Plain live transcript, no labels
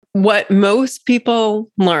what most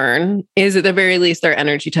people learn is at the very least their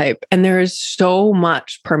energy type. And there is so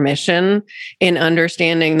much permission in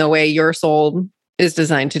understanding the way your soul is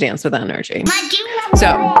designed to dance with energy. So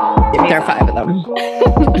there are 5 of them.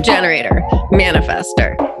 Generator,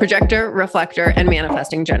 manifester, projector, reflector, and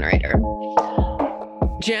manifesting generator.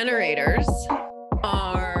 Generators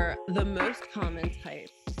are the most common type.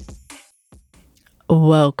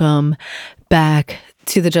 Welcome back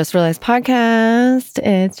to the Just Realized podcast.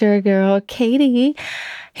 It's your girl, Katie,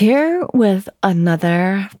 here with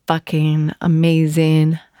another fucking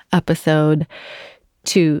amazing episode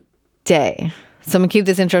today. So I'm going to keep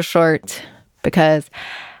this intro short because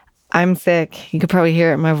I'm sick. You could probably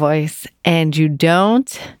hear it in my voice. And you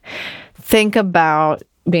don't think about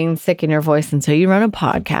being sick in your voice until you run a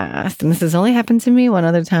podcast. And this has only happened to me one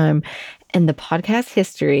other time in the podcast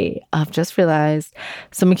history of Just Realized.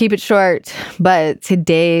 So I'm going to keep it short. But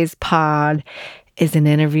today's pod is an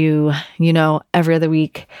interview, every other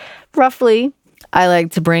week. Roughly, I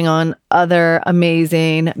like to bring on other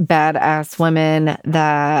amazing, badass women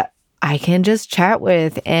that I can just chat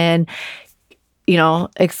with and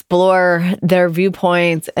explore their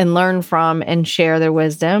viewpoints and learn from and share their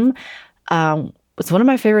wisdom. It's one of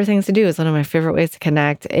my favorite things to do. It's one of my favorite ways to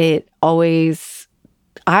connect.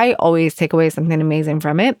 I always take away something amazing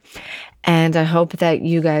from it. And I hope that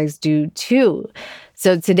you guys do too.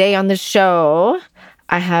 So today on the show,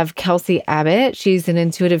 I have Kelsey Abbott. She's an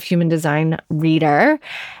intuitive human design reader.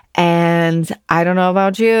 And I don't know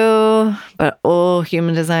about you, but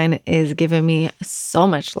human design is giving me so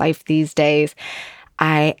much life these days.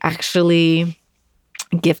 I actually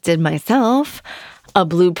gifted myself a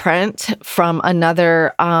blueprint from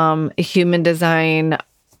another human design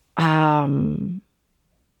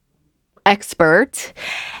expert.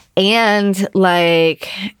 And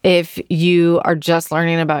if you are just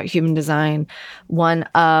learning about human design, one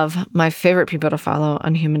of my favorite people to follow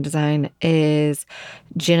on human design is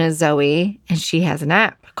Jenna Zoe, and she has an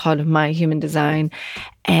app called My Human Design,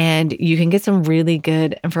 and you can get some really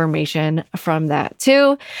good information from that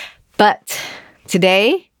too. But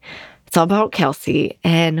today, it's all about Kelsey,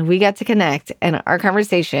 and we got to connect in our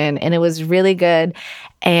conversation, and it was really good.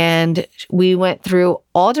 And we went through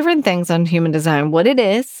all different things on human design, what it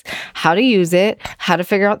is, how to use it, how to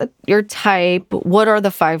figure out your type, what are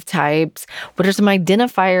the 5 types, what are some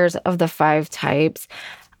identifiers of the 5 types.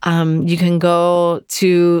 You can go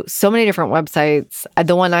to so many different websites.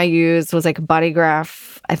 The one I used was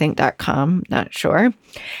bodygraph.com, not sure.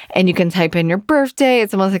 And you can type in your birthday.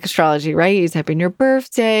 It's almost like astrology, right? You type in your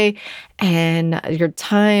birthday and your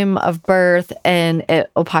time of birth, and it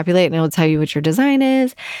will populate and it will tell you what your design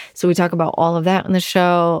is. So we talk about all of that in the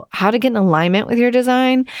show, how to get in alignment with your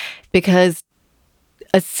design, because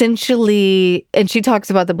essentially, and she talks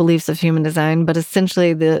about the beliefs of human design, but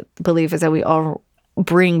essentially the belief is that we all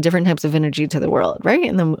bring different types of energy to the world, right?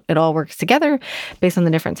 And then it all works together based on the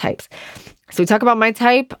different types. So we talk about my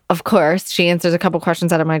type, of course. She answers a couple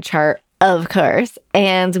questions out of my chart, of course.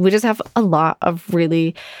 And we just have a lot of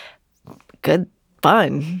really good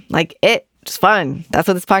fun. Just fun. That's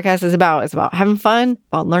what this podcast is about. It's about having fun,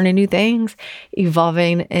 about learning new things,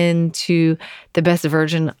 evolving into the best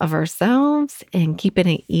version of ourselves, and keeping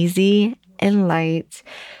it easy and light.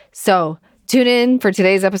 So tune in for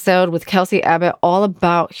today's episode with Kelsey Abbott, all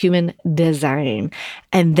about human design.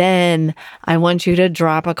 And then I want you to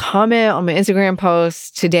drop a comment on my Instagram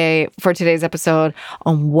post today for today's episode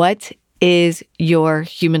on what is your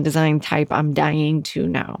human design type. I'm dying to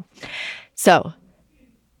know. So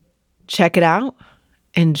check it out,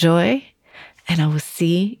 enjoy, and I will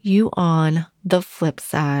see you on the flip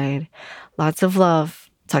side. Lots of love.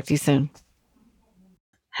 Talk to you soon.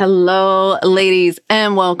 Hello, ladies,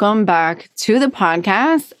 and welcome back to the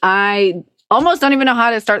podcast. I almost don't even know how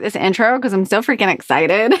to start this intro because I'm so freaking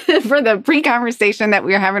excited for the pre-conversation that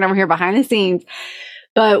we are having over here behind the scenes.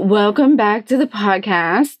 But welcome back to the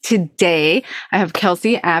podcast. Today, I have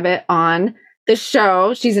Kelsey Abbott on the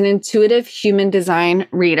show. She's an intuitive human design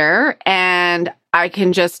reader, and I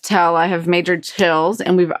can just tell I have major chills,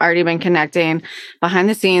 and we've already been connecting behind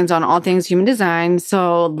the scenes on all things human design.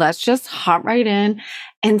 So let's just hop right in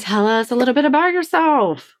and tell us a little bit about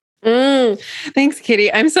yourself. Thanks,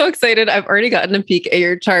 Katie. I'm so excited. I've already gotten a peek at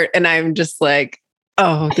your chart, and I'm just like,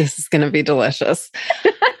 oh, this is going to be delicious.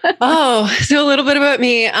 So a little bit about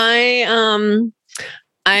me.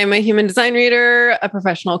 I'm a human design reader, a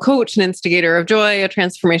professional coach, an instigator of joy, a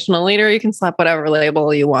transformational leader. You can slap whatever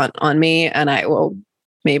label you want on me, and I will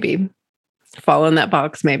maybe fall in that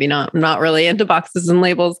box, maybe not. I'm not really into boxes and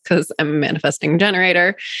labels because I'm a manifesting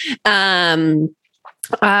generator.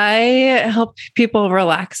 I help people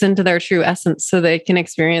relax into their true essence so they can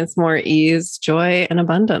experience more ease, joy, and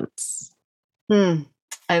abundance.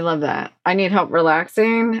 I love that. I need help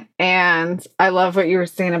relaxing. And I love what you were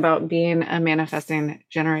saying about being a manifesting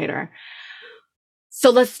generator. So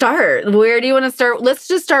let's start. Where do you want to start? Let's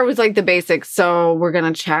just start with like the basics. So we're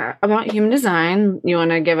going to chat about human design. You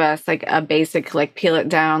want to give us like a basic, like peel it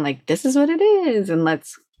down, like this is what it is. And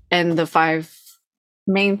let's end the 5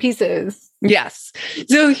 main pieces. Yes.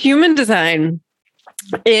 So human design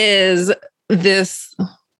is this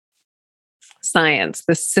science,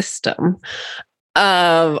 this system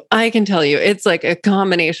of, I can tell you, it's like a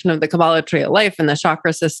combination of the Kabbalah tree of life and the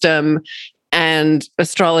chakra system and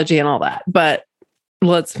astrology and all that. But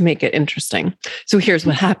let's make it interesting. So here's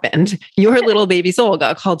what happened. Your little baby soul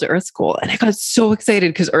got called to Earth School. And I got so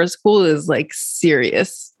excited because Earth School is like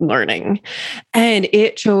serious learning. And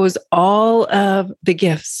it chose all of the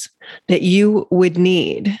gifts that you would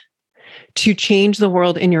need to change the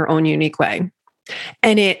world in your own unique way.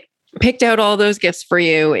 And it picked out all those gifts for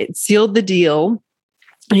you. It sealed the deal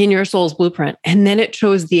in your soul's blueprint. And then it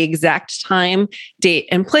chose the exact time, date,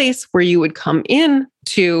 and place where you would come in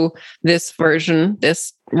to this version,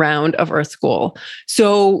 this round of Earth School.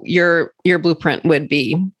 So your blueprint would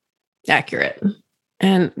be accurate.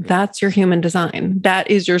 And that's your human design. That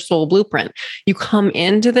is your soul blueprint. You come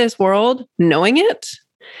into this world knowing it.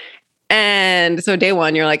 And so day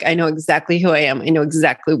 1, you're like, I know exactly who I am. I know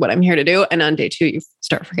exactly what I'm here to do. And on day 2, you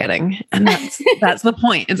start forgetting. And that's the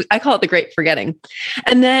point. I call it the great forgetting.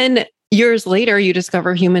 And then years later, you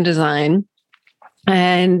discover human design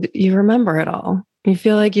and you remember it all. You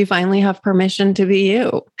feel like you finally have permission to be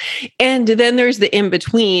you. And then there's the in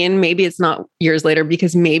between. Maybe it's not years later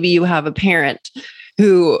because maybe you have a parent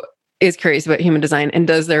who is curious about human design and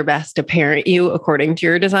does their best to parent you according to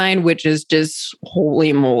your design, which is just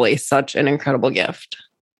holy moly, such an incredible gift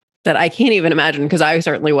that I can't even imagine because I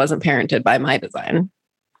certainly wasn't parented by my design.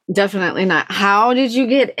 Definitely not. How did you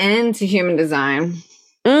get into human design?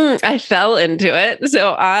 I fell into it.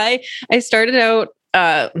 So I started out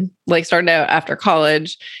after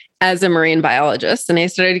college as a marine biologist, and I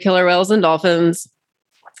studied killer whales and dolphins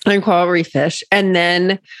and coral reef fish. And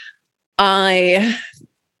then I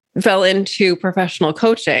fell into professional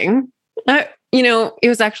coaching. It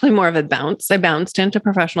was actually more of a bounce. I bounced into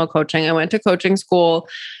professional coaching. I went to coaching school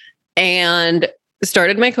and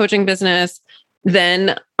started my coaching business.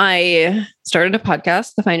 Then I started a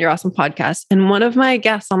podcast, the Find Your Awesome podcast. And one of my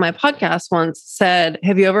guests on my podcast once said,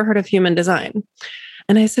 have you ever heard of human design?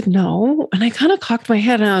 And I said, no. And I kind of cocked my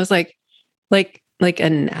head and I was like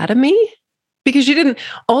anatomy? Because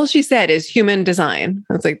all she said is human design.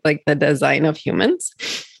 It's like the design of humans.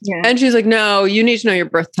 Yeah. And she's like, no, you need to know your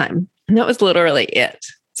birth time. And that was literally it.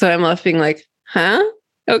 So I'm left being like, huh?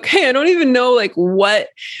 Okay. I don't even know like what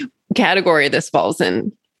category this falls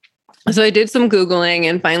in. So I did some Googling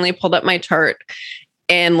and finally pulled up my chart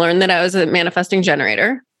and learned that I was a manifesting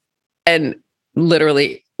generator and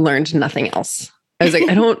literally learned nothing else. I was like,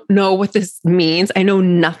 I don't know what this means. I know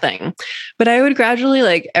nothing. But I would gradually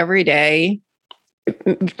like every day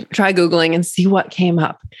try Googling and see what came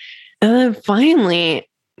up. And then finally,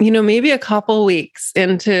 maybe a couple weeks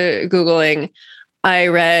into Googling, I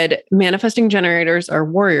read manifesting generators are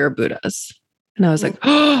warrior Buddhas. And I was like,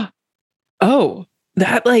 oh,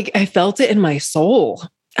 that I felt it in my soul.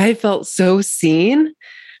 I felt so seen.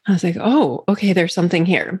 I was like, oh, okay, there's something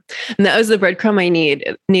here. And that was the breadcrumb I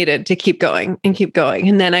needed to keep going and keep going.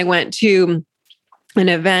 And then I went to an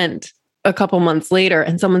event a couple months later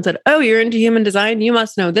and someone said, oh, you're into human design. You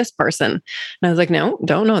must know this person. And I was like, no,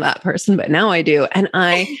 don't know that person, but now I do. And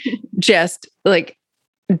I just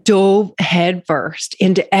dove headfirst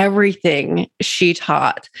into everything she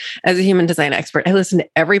taught as a human design expert. I listened to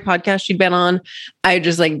every podcast she'd been on. I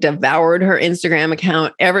just devoured her Instagram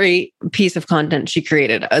account, every piece of content she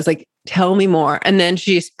created. I was like, tell me more. And then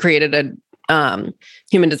she created a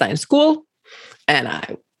human design school and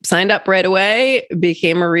I signed up right away,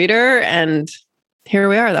 became a reader, and here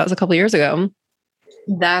we are. That was a couple of years ago.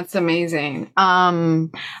 That's amazing. I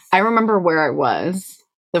remember where I was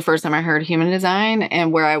the first time I heard human design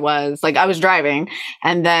and where I was. I was driving.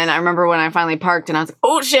 And then I remember when I finally parked and I was like,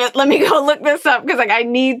 oh shit, let me go look this up. Cause I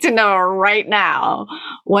need to know right now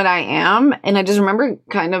what I am. And I just remember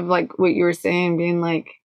kind of what you were saying, being like,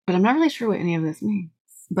 but I'm not really sure what any of this means,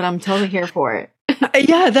 but I'm totally here for it.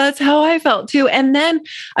 Yeah, that's how I felt too. And then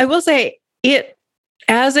I will say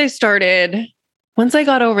once I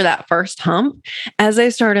got over that first hump, as I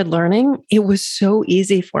started learning, it was so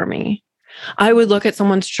easy for me. I would look at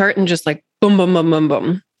someone's chart and just boom, boom, boom, boom,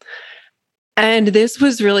 boom. And this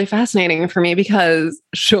was really fascinating for me because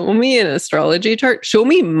show me an astrology chart, show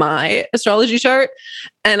me my astrology chart.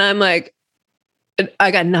 And I'm like,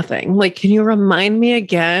 I got nothing. Like, can you remind me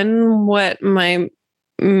again what my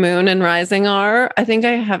moon and rising are? I think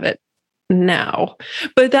I have it now.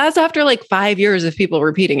 But that's after like 5 years of people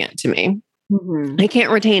repeating it to me. I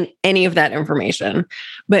can't retain any of that information.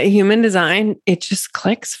 But human design, it just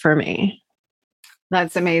clicks for me.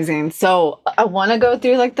 That's amazing. So I want to go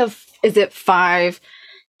through like is it 5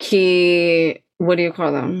 key, what do you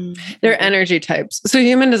call them? They're energy types. So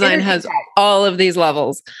human design has all of these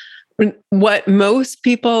levels. What most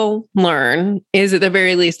people learn is at the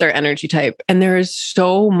very least their energy type. And there is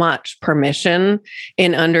so much permission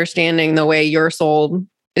in understanding the way your soul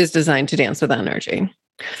is designed to dance with energy.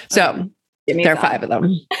 So there are 5 of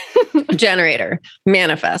them. Generator,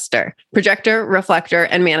 manifester, projector, reflector,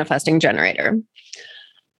 and manifesting generator.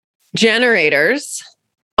 Generators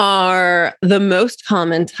are the most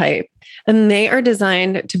common type, and they are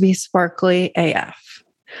designed to be sparkly AF.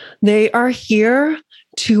 They are here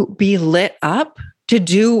to be lit up, to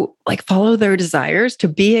do like follow their desires, to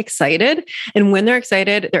be excited. And when they're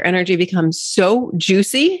excited, their energy becomes so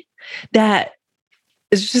juicy that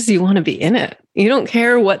it's just, you want to be in it. You don't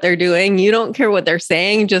care what they're doing. You don't care what they're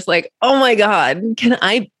saying. Just like, oh my God, can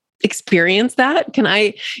I experience that?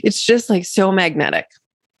 It's just like so magnetic.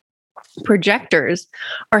 Projectors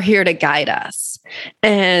are here to guide us.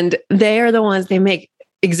 And they are the ones, they make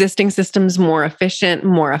existing systems more efficient,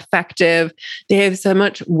 more effective. They have so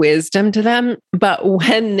much wisdom to them. But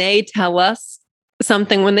when they tell us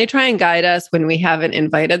something, when they try and guide us, when we haven't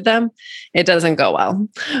invited them, it doesn't go well.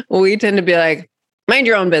 We tend to be like, mind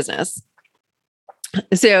your own business.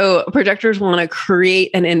 So projectors want to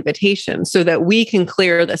create an invitation so that we can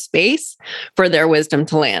clear the space for their wisdom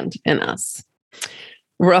to land in us.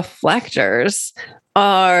 Reflectors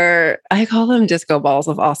are, I call them disco balls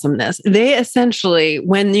of awesomeness. They essentially,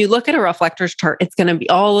 when you look at a reflector's chart, it's going to be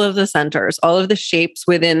all of the centers, all of the shapes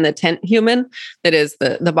within the tent human, that is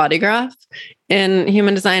the body graph. In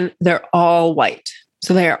human design, they're all white.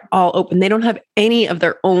 So they are all open. They don't have any of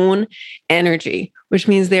their own energy, which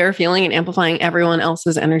means they are feeling and amplifying everyone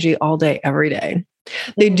else's energy all day, every day.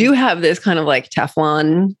 They do have this kind of like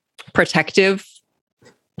Teflon protective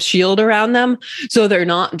shield around them. So they're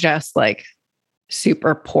not just like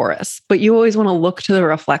super porous, but you always want to look to the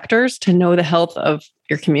reflectors to know the health of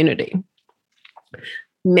your community.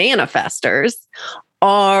 Manifestors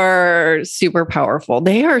are super powerful.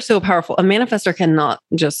 They are so powerful. A manifestor cannot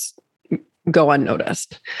just go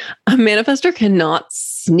unnoticed. A manifestor cannot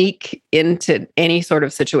sneak into any sort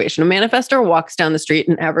of situation. A manifestor walks down the street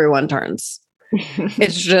and everyone turns.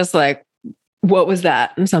 It's just like, what was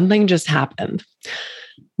that? And something just happened.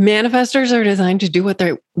 Manifestors are designed to do what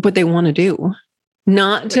they want to do,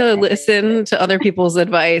 not to listen to other people's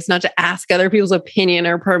advice, not to ask other people's opinion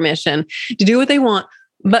or permission, to do what they want,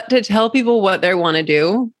 but to tell people what they want to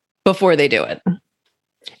do before they do it.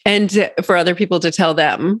 And for other people to tell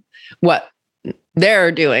them what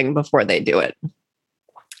they're doing before they do it.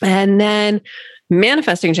 And then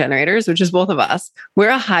manifesting generators, which is both of us, we're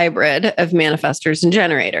a hybrid of manifestors and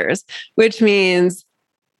generators, which means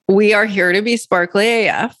we are here to be sparkly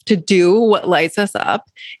AF, to do what lights us up.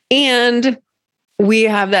 And we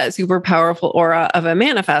have that super powerful aura of a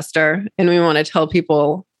manifestor, and we want to tell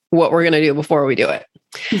people what we're going to do before we do it.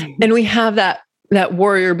 Mm-hmm. And we have that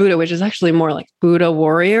warrior Buddha, which is actually more like Buddha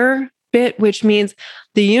warrior bit, which means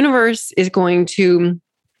the universe is going to,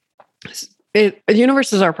 the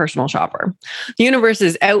universe is our personal shopper. The universe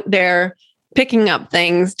is out there picking up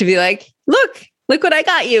things to be like, look what I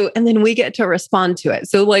got you. And then we get to respond to it.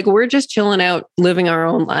 So like, we're just chilling out, living our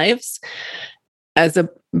own lives as a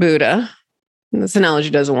Buddha. This analogy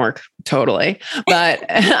doesn't work totally, but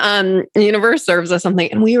the universe serves us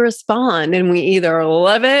something and we respond, and we either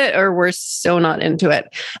love it or we're so not into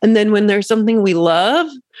it. And then when there's something we love,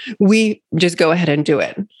 we just go ahead and do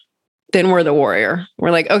it. Then we're the warrior.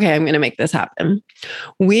 We're like, okay, I'm going to make this happen.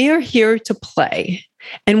 We are here to play,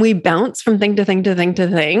 and we bounce from thing to thing to thing to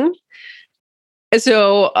thing.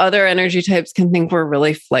 So other energy types can think we're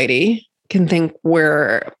really flighty, can think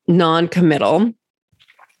we're non-committal.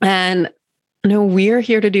 And no, we're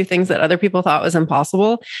here to do things that other people thought was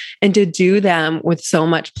impossible, and to do them with so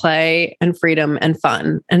much play and freedom and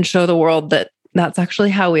fun, and show the world that that's actually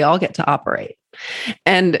how we all get to operate.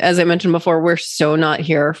 And as I mentioned before, we're so not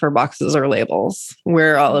here for boxes or labels.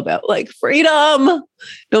 We're all about like freedom.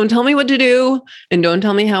 Don't tell me what to do, and don't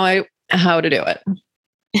tell me how to do it.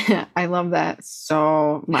 I love that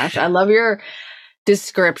so much. I love your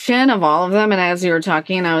description of all of them. And as you were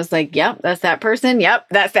talking, I was like, yep, that's that person. Yep,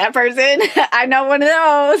 that's that person. I know one of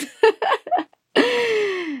those.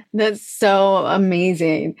 That's so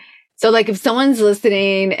amazing. So like if someone's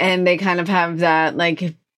listening and they kind of have that,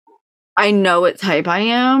 like, I know what type I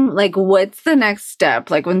am, like what's the next step?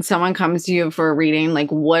 Like when someone comes to you for a reading, like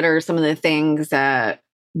what are some of the things that,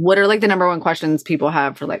 what are like the number one questions people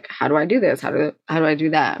have for like, how do I do this? How do I do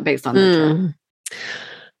that based on their chart?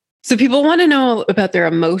 So people want to know about their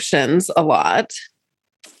emotions a lot,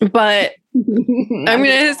 but I'm going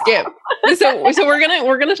to skip. So we're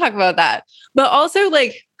going to talk about that. But also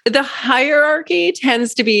like the hierarchy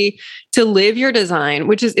tends to be to live your design,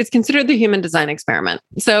 which is, it's considered the human design experiment.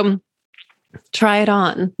 So try it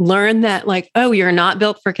on, learn that like, oh, you're not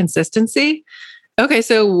built for consistency. Okay.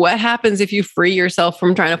 So what happens if you free yourself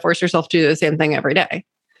from trying to force yourself to do the same thing every day?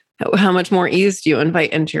 How much more ease do you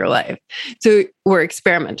invite into your life? So we're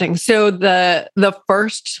experimenting. So the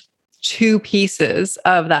first two pieces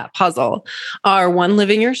of that puzzle are one,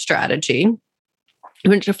 living your strategy,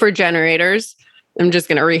 which for generators, I'm just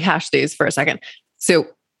going to rehash these for a second. So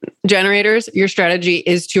generators, your strategy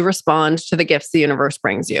is to respond to the gifts the universe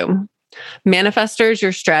brings you. Manifestors,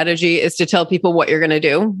 your strategy is to tell people what you're going to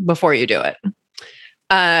do before you do it.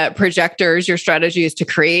 Projectors, your strategy is to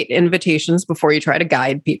create invitations before you try to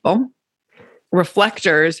guide people.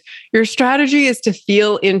 Reflectors, your strategy is to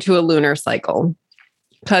feel into a lunar cycle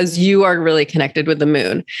because you are really connected with the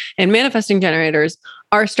moon. And manifesting generators,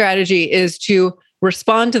 our strategy is to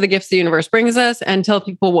respond to the gifts the universe brings us and tell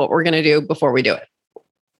people what we're going to do before we do it.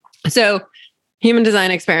 So human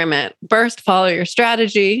design experiment, first follow your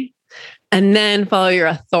strategy and then follow your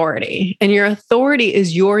authority. And your authority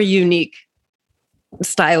is your unique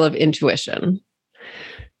style of intuition.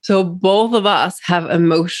 So both of us have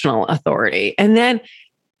emotional authority. And then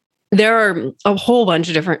there are a whole bunch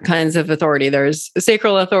of different kinds of authority. There's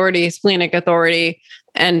sacral authority, splenic authority,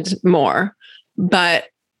 and more. But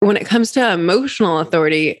when it comes to emotional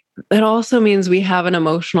authority, that also means we have an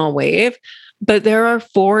emotional wave. But there are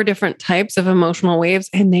 4 different types of emotional waves,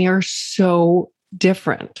 and they are so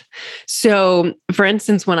different. So, for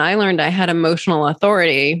instance, when I learned I had emotional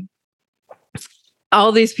authority,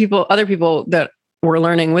 all these people, other people that were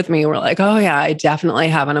learning with me were like, oh yeah, I definitely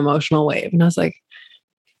have an emotional wave. And I was like,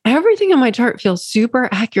 everything in my chart feels super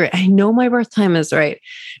accurate. I know my birth time is right.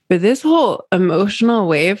 But this whole emotional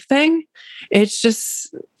wave thing, it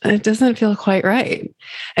doesn't feel quite right.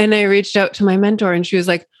 And I reached out to my mentor and she was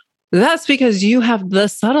like, that's because you have the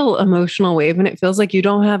subtle emotional wave and it feels like you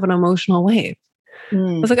don't have an emotional wave.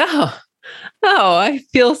 I was like, oh, I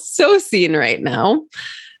feel so seen right now.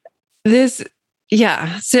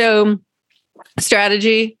 So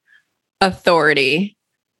strategy, authority,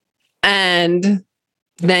 and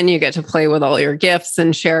then you get to play with all your gifts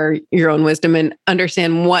and share your own wisdom and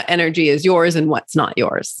understand what energy is yours and what's not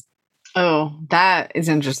yours. Oh, that is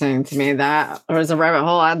interesting to me. That was a rabbit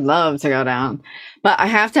hole I'd love to go down. But I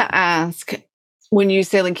have to ask, when you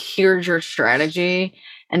say like, here's your strategy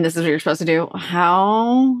and this is what you're supposed to do,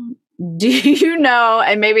 how do you know?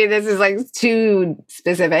 And maybe this is like too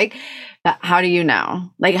specific, but how do you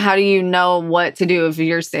know? Like, how do you know what to do if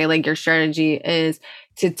you're saying like your strategy is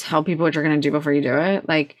to tell people what you're going to do before you do it?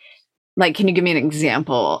 Like, can you give me an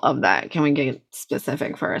example of that? Can we get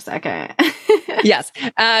specific for a second? Yes.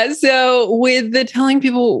 So with the telling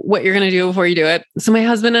people what you're going to do before you do it. So my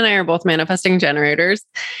husband and I are both manifesting generators.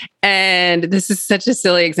 And this is such a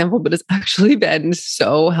silly example, but it's actually been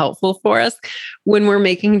so helpful for us. When we're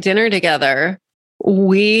making dinner together,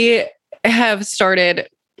 we have started,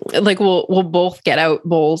 like, we'll both get out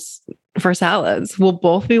bowls for salads. We'll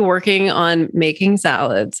both be working on making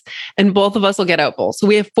salads and both of us will get out bowls. So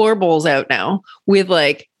we have 4 bowls out now with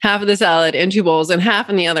like half of the salad in 2 bowls and half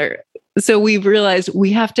in the other. So we've realized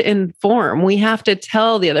we have to inform, we have to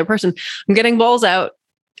tell the other person, I'm getting bowls out.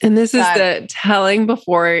 And this is the telling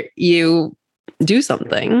before you do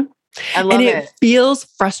something. I love it. It feels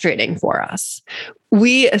frustrating for us.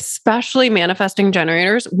 We, especially manifesting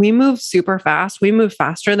generators, we move super fast. We move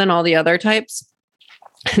faster than all the other types.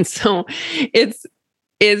 And so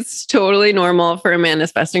it's totally normal for a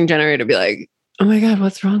manifesting generator to be like, oh my God,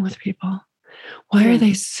 what's wrong with people? Why are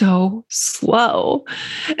they so slow?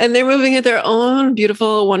 And they're moving at their own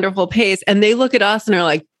beautiful, wonderful pace. And they look at us and are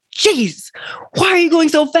like, geez, why are you going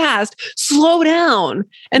so fast? Slow down.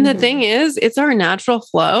 And the thing is, it's our natural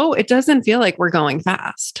flow. It doesn't feel like we're going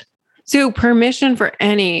fast. So permission for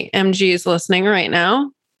any MGs listening right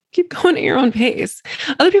now, keep going at your own pace.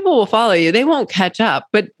 Other people will follow you. They won't catch up,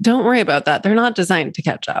 but don't worry about that. They're not designed to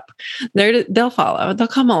catch up. They'll follow. They'll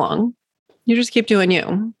come along. You just keep doing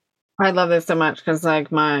you. I love this so much because like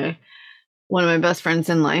one of my best friends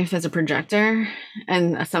in life is a projector,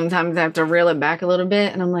 and sometimes I have to reel it back a little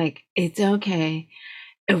bit and I'm like, it's okay.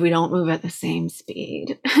 if we don't move at the same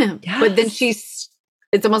speed. But then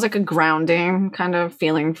it's almost like a grounding kind of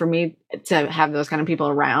feeling for me to have those kind of people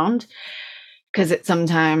around. Because it's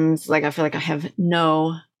sometimes like I feel like I have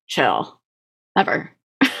no chill ever.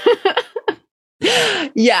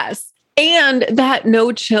 Yes. And that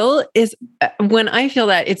no chill is when I feel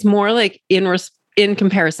that it's more like in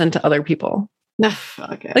comparison to other people.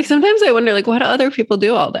 Okay. Like sometimes I wonder, like, what do other people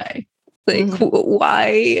do all day? Like,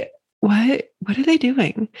 why? What are they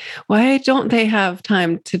doing? Why don't they have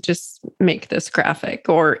time to just make this graphic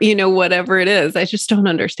or, whatever it is? I just don't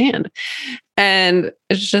understand. And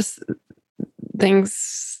it's just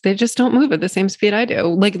things, they just don't move at the same speed I do.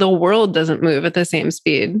 Like the world doesn't move at the same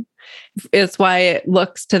speed. It's why it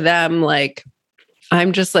looks to them like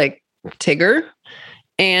I'm just like Tigger.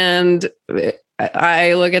 And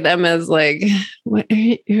I look at them as like, what,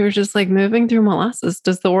 you're just like moving through molasses.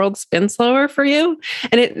 Does the world spin slower for you?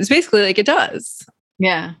 And it's basically like it does.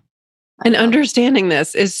 Yeah. And understanding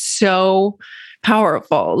this is so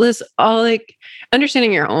powerful. This all like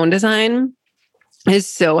understanding your own design is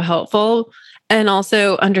so helpful. And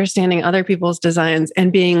also understanding other people's designs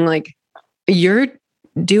and being like, you're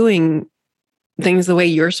doing things the way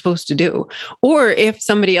you're supposed to do. Or if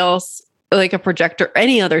somebody else, like a projector,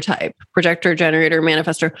 any other type, projector, generator,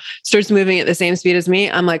 manifestor, starts moving at the same speed as me,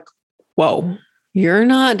 I'm like, whoa, you're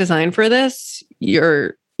not designed for this.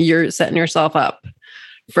 You're setting yourself up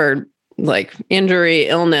for like injury,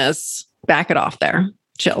 illness. Back it off there.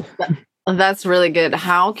 Chill. That's really good.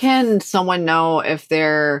 How can someone know if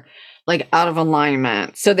they're like out of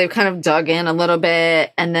alignment? So they've kind of dug in a little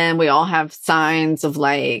bit, and then we all have signs of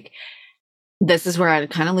like, this is where I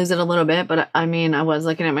kind of lose it a little bit. But I mean, I was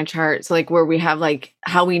looking at my chart. So like where we have like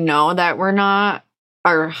how we know that we're not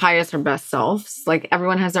our highest or best selves. Like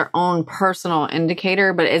everyone has their own personal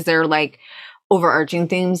indicator, but is there like overarching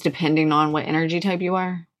themes depending on what energy type you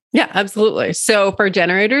are? Yeah, absolutely. So for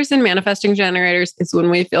generators and manifesting generators, it's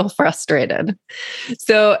when we feel frustrated.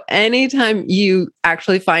 So anytime you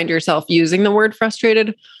actually find yourself using the word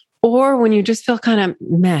frustrated, or when you just feel kind of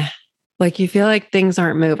meh, like you feel like things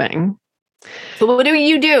aren't moving. So what do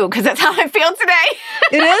you do? Because that's how I feel today.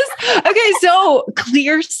 It is? Okay, so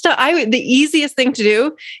clear stuff. The easiest thing to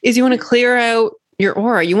do is you want to clear out your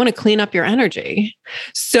aura. You want to clean up your energy.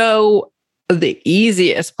 So the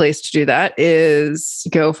easiest place to do that is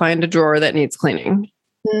go find a drawer that needs cleaning.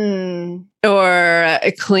 Or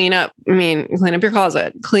clean up your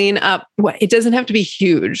closet. Clean up it doesn't have to be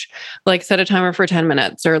huge. Like set a timer for 10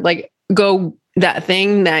 minutes or like go that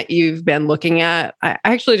thing that you've been looking at. I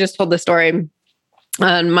actually just told the story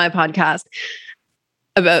on my podcast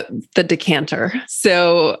about the decanter.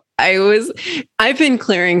 So I've been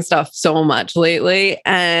clearing stuff so much lately.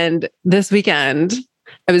 And this weekend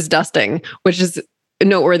I was dusting, which is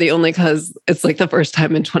noteworthy only because it's like the first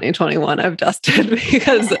time in 2021 I've dusted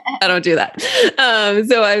because I don't do that.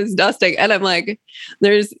 So I was dusting and I'm like,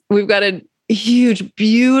 we've got a huge,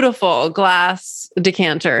 beautiful glass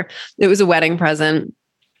decanter. It was a wedding present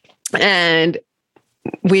and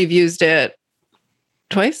we've used it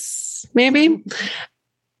twice, maybe.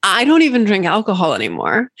 I don't even drink alcohol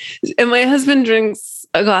anymore. And my husband drinks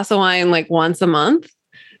a glass of wine like once a month.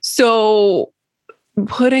 So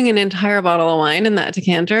putting an entire bottle of wine in that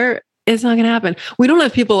decanter, it's not going to happen. We don't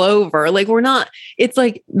have people over. Like it's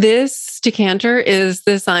like this decanter is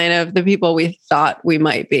the sign of the people we thought we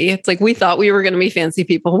might be. It's like, we thought we were going to be fancy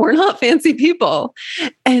people. We're not fancy people.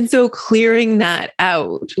 And so clearing that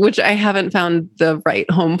out, which I haven't found the right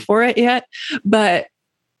home for it yet, but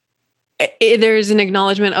there's an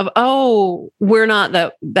acknowledgement of, we're not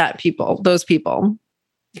that people, those people.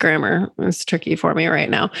 Grammar is tricky for me right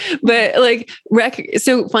now, but like,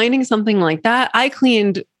 so finding something like that, I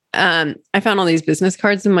cleaned, I found all these business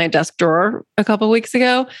cards in my desk drawer a couple of weeks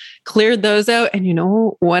ago, cleared those out. And you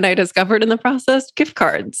know what I discovered in the process? Gift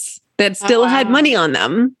cards that still had money on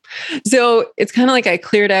them. So it's kind of like I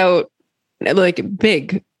cleared out like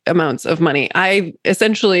big amounts of money. I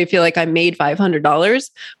essentially feel like I made $500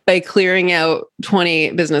 by clearing out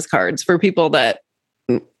 20 business cards for people that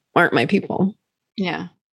aren't my people. Yeah.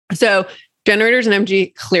 So generators and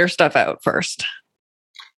MG, clear stuff out first.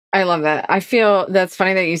 I love that. I feel that's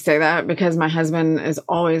funny that you say that because my husband is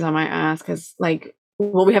always on my ass because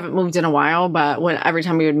we haven't moved in a while, but every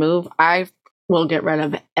time we would move, I will get rid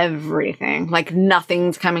of everything. Like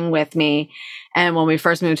nothing's coming with me. And when we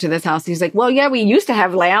first moved to this house, he's like, well, yeah, we used to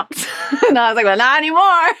have lamps. And I was like, well, not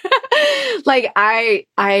anymore. Like I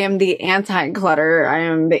am the anti-clutter. I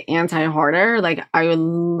am the anti-hoarder. Like I would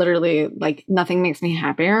literally, like nothing makes me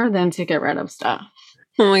happier than to get rid of stuff.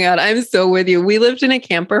 Oh my God, I'm so with you. We lived in a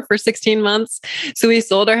camper for 16 months. So we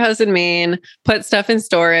sold our house in Maine, put stuff in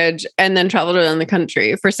storage, and then traveled around the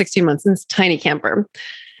country for 16 months in this tiny camper.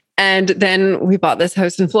 And then we bought this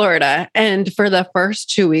house in Florida. And for the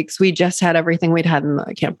first 2 weeks, we just had everything we'd had in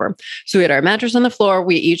the camper. So we had our mattress on the floor.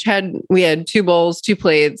 We had 2 bowls, 2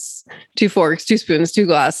 plates, 2 forks, 2 spoons, 2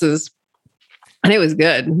 glasses. And it was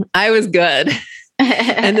good. I was good.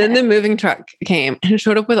 And then the moving truck came and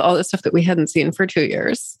showed up with all this stuff that we hadn't seen for 2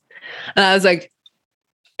 years. And I was like,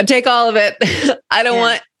 take all of it. I don't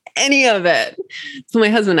want any of it. So my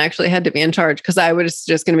husband actually had to be in charge because I was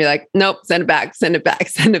just going to be like, nope, send it back, send it back,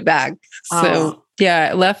 send it back. So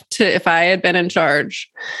yeah, if I had been in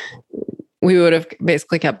charge, we would have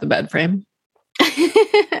basically kept the bed frame.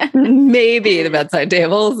 Maybe the bedside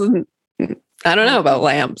tables. And I don't know about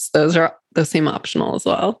lamps. Those seem optional as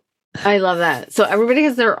well. I love that. So everybody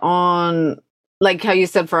has their own, like how you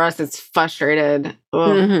said, for us, it's frustrated.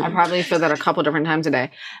 I probably feel that a couple different times a day.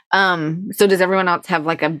 So does everyone else have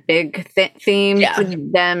like a big theme for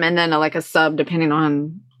them and then like a sub depending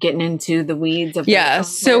on getting into the weeds of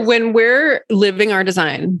So when we're living our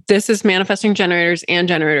design, this is manifesting generators and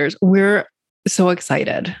generators. We're so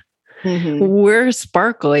excited. We're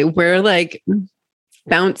sparkly. We're like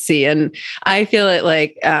bouncy. And I feel it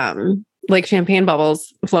like champagne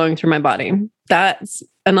bubbles flowing through my body. That's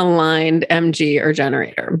an aligned MG or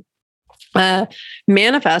generator.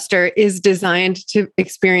 Manifester is designed to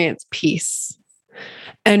experience peace.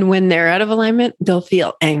 And when they're out of alignment, they'll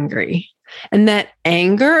feel angry. And that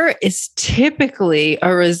anger is typically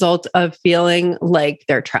a result of feeling like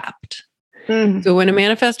they're trapped. So when a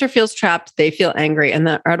manifester feels trapped, they feel angry and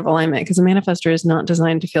they're out of alignment because a manifester is not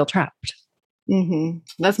designed to feel trapped.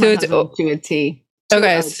 That's my husband to a T.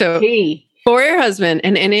 Okay, so for your husband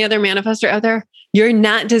and any other manifestor out there, you're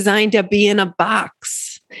not designed to be in a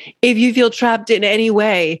box. If you feel trapped in any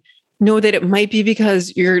way, know that it might be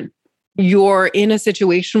because you're in a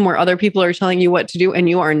situation where other people are telling you what to do and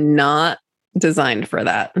you are not designed for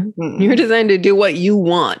that. You're designed to do what you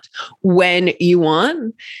want when you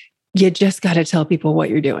want. You just got to tell people what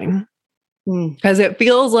you're doing. Because it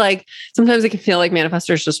feels like, sometimes it can feel like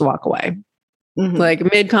manifestors just walk away. Like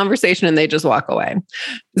mid-conversation and they just walk away.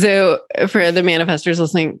 So for the manifestors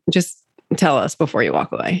listening, just tell us before you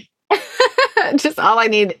walk away. Just all I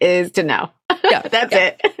need is to know. Yeah, that's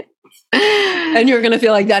it. And you're going to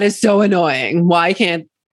feel like that is so annoying. Why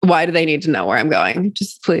do they need to know where I'm going?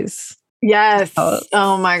 Just please. Yes.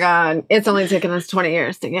 Oh my God. It's only taken us 20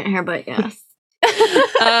 years to get here, but yes.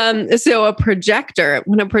 So a projector,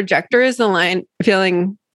 when a projector is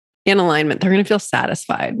feeling in alignment, they're going to feel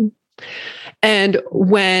satisfied. And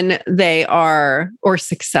when they are, or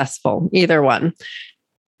successful, either one,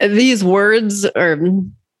 these words are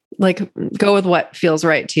like, go with what feels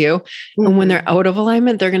right to you. And when they're out of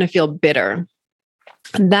alignment, they're going to feel bitter.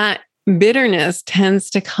 That bitterness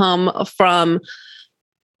tends to come from,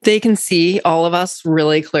 they can see all of us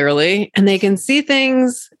really clearly and they can see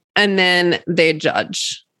things and then they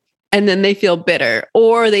judge and then they feel bitter,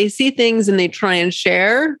 or they see things and they try and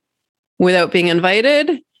share without being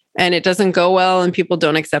invited. And it doesn't go well and people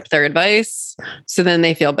don't accept their advice. So then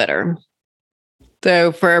they feel bitter.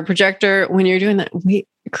 So for a projector, when you're doing that, we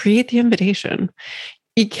create the invitation.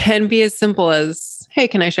 It can be as simple as, hey,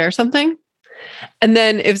 can I share something? And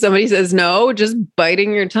then if somebody says no, just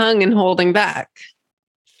biting your tongue and holding back.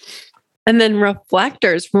 And then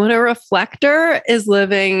reflectors, when a reflector is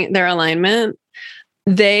living their alignment,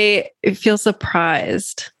 they feel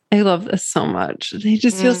surprised. I love this so much. They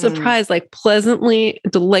just feel surprised, like pleasantly,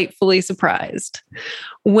 delightfully surprised.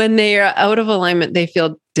 When they are out of alignment, they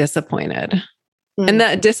feel disappointed. And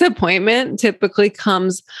that disappointment typically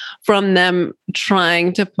comes from them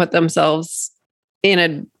trying to put themselves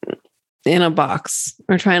in a box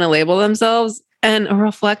or trying to label themselves. And a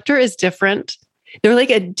reflector is different. They're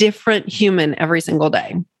like a different human every single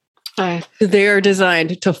day. They are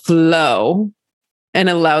designed to flow and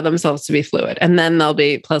allow themselves to be fluid. And then they'll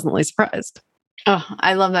be pleasantly surprised. Oh,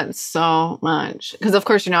 I love that so much. Because of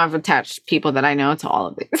course, I've attached people that I know to all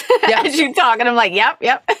of these. Yeah. As you talk and I'm like, yep.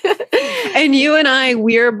 And you and I,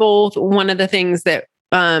 we're both, one of the things that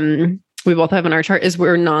we both have in our chart is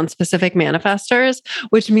we're non-specific manifestors,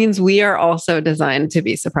 which means we are also designed to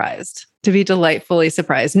be surprised, to be delightfully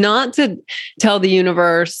surprised, not to tell the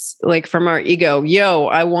universe, like from our ego, yo,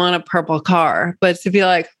 I want a purple car, but to be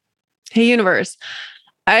like, hey, universe,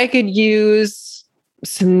 I could use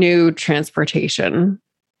some new transportation.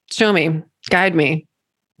 Show me, guide me,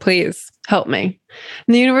 please help me.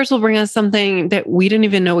 And the universe will bring us something that we didn't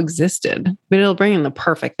even know existed, but it'll bring in the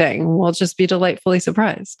perfect thing. We'll just be delightfully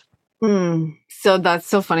surprised. So that's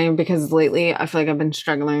so funny because lately I feel like I've been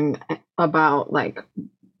struggling about like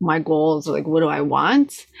my goals, like what do I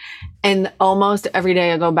want? And almost every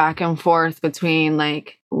day I go back and forth between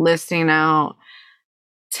like listing out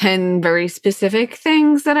 10 very specific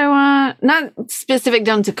things that I want, not specific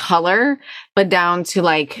down to color, but down to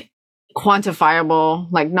like quantifiable,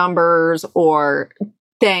 like numbers or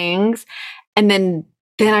things. And then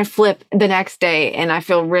I flip the next day and I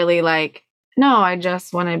feel really like, no, I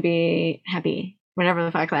just want to be happy, whatever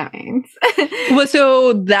the fuck that means. Well,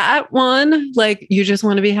 so that one, like you just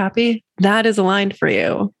want to be happy, that is aligned for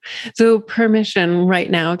you. So permission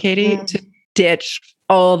right now, Katie, to ditch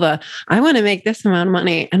all the, I want to make this amount of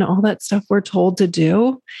money and all that stuff we're told to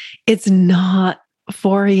do. It's not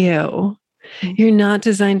for you. You're not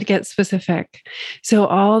designed to get specific. So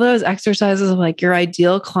all those exercises of like your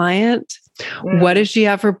ideal client, what does she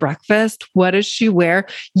have for breakfast? What does she wear?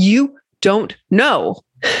 You don't know.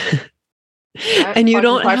 And you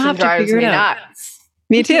don't have to figure it out.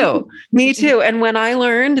 Me too. Me too. And when I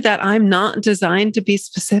learned that I'm not designed to be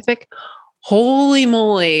specific, holy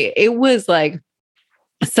moly, it was like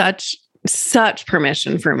such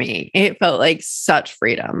permission for me. It felt like such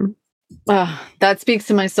freedom. That speaks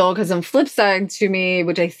to my soul because on flip side to me,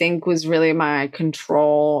 which I think was really my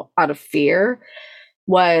control out of fear,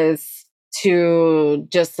 was to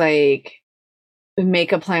just like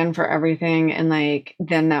make a plan for everything and like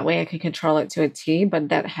then that way I could control it to a T. But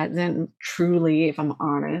that hasn't truly, if I'm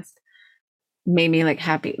honest, made me like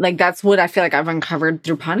happy. Like that's what I feel like I've uncovered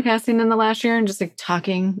through podcasting in the last year and just like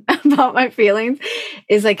talking about my feelings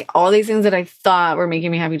is like all these things that I thought were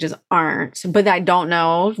making me happy just aren't, but I don't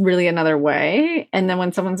know really another way. And then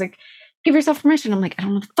when someone's like, give yourself permission, I'm like, I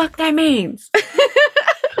don't know what the fuck that means.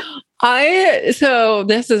 So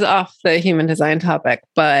this is off the human design topic,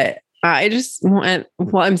 but I just want,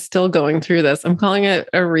 well, I'm still going through this. I'm calling it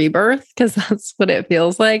a rebirth because that's what it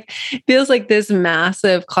feels like. It feels like this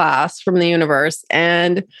massive class from the universe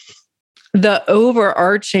and the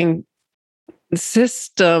overarching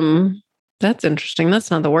system. That's interesting. That's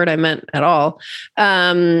not the word I meant at all.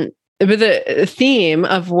 But the theme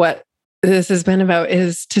of what this has been about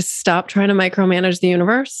is to stop trying to micromanage the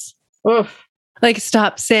universe. Oof. Like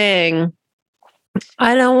stop saying,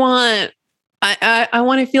 I want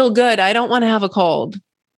to feel good. I don't want to have a cold.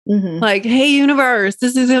 Like, hey, universe,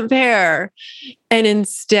 this isn't fair. And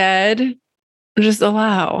instead, just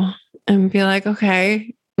allow and be like,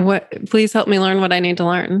 okay, please help me learn what I need to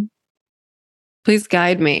learn. Please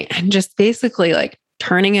guide me. And just basically like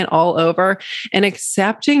turning it all over and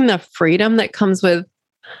accepting the freedom that comes with,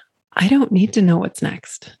 I don't need to know what's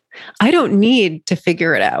next. I don't need to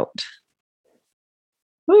figure it out.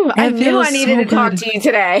 Ooh, I knew I needed to talk to you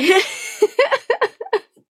today.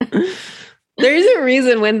 There's a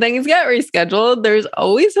reason when things get rescheduled. There's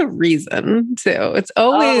always a reason too. It's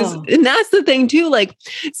always, and that's the thing too, like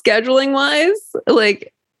scheduling wise,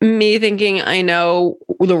 like me thinking I know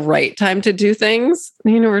the right time to do things.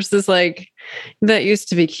 The universe is like, that used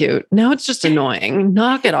to be cute. Now it's just annoying.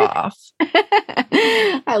 Knock it off.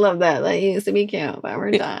 I love that. That used to be cute, but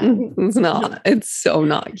we're done. It's not. It's so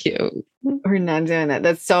not cute. We're not doing that.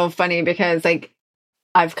 That's so funny because like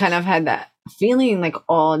I've kind of had that feeling like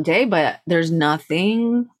all day, but there's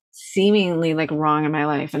nothing seemingly like wrong in my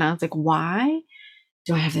life. And I was like, why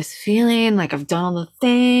do I have this feeling like I've done all the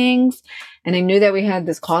things? And I knew that we had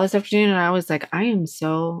this call this afternoon and I was like, I am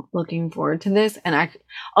so looking forward to this. And I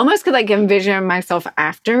almost could like envision myself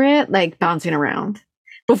after it, like bouncing around.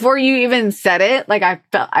 Before you even said it, like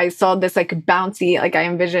I saw this like bouncy, like I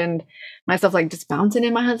envisioned myself like just bouncing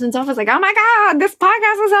in my husband's office, like, oh my God, this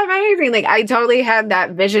podcast is amazing. Like I totally had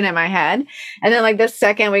that vision in my head. And then like the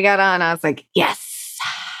second we got on, I was like, yes.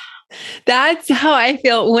 That's how I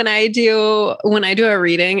feel when I do a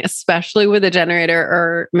reading, especially with a generator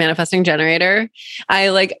or manifesting generator.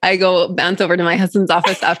 I go bounce over to my husband's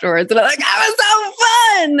office afterwards and I'm like, that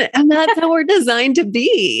was so fun. And that's how we're designed to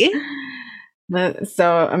be. That's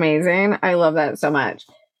so amazing. I love that so much.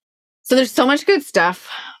 So there's so much good stuff,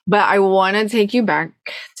 but I want to take you back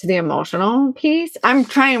to the emotional piece. I'm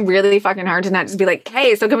trying really fucking hard to not just be like,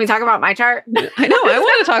 hey, so can we talk about my chart? I know. I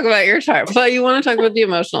want to talk about your chart, but you want to talk about the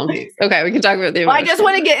emotional piece. Okay, we can talk about the emotional. Well, I just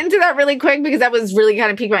want to get into that really quick because that was really kind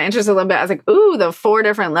of piqued my interest a little bit. I was like, ooh, the 4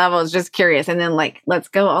 different levels, just curious. And then like, let's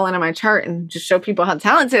go all into my chart and just show people how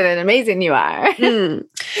talented and amazing you are.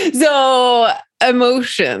 So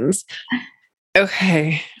emotions.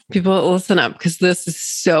 Okay, people listen up because this is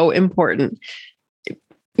so important.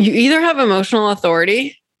 You either have emotional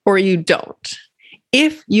authority or you don't.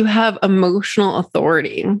 If you have emotional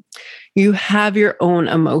authority, you have your own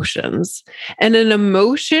emotions. And an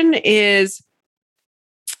emotion is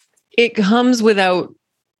it comes without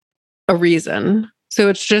a reason. So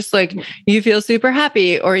it's just like you feel super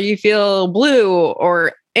happy or you feel blue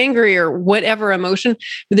or angry or whatever emotion,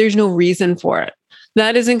 but there's no reason for it.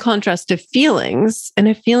 That is in contrast to feelings. And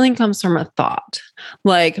a feeling comes from a thought.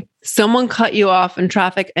 Like someone cut you off in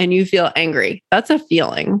traffic and you feel angry. That's a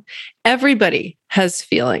feeling. Everybody has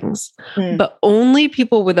feelings, but only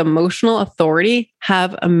people with emotional authority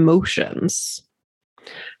have emotions.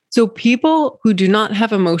 So people who do not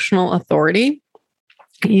have emotional authority,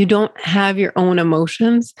 you don't have your own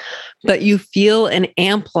emotions, but you feel and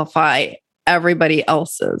amplify everybody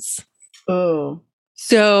else's. Oh.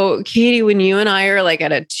 So, Katie, when you and I are like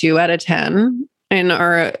at a 2 out of 10 in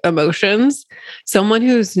our emotions, someone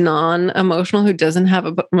who's non-emotional, who doesn't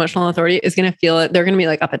have emotional authority, is going to feel it. They're going to be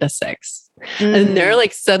like up at a 6. And they're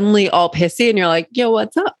like suddenly all pissy. And you're like, yo,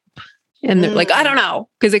 what's up? And they're like, I don't know,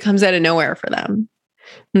 because it comes out of nowhere for them.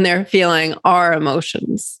 And they're feeling our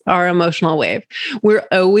emotions, our emotional wave. We're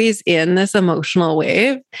always in this emotional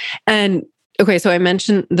wave. And okay, so I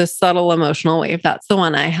mentioned the subtle emotional wave. That's the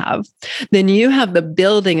one I have. Then you have the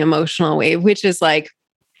building emotional wave, which is like,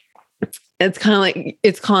 it's kind of like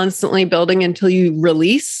it's constantly building until you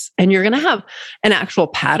release. And you're going to have an actual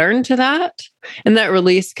pattern to that. And that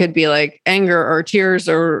release could be like anger or tears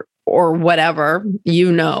or whatever,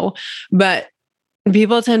 But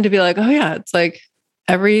people tend to be like, oh yeah, it's like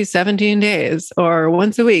every 17 days or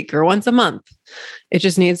once a week or once a month. It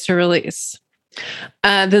just needs to release.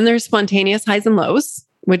 Then there's spontaneous highs and lows,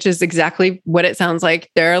 which is exactly what it sounds like.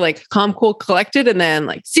 They're like calm, cool, collected, and then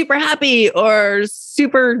like super happy or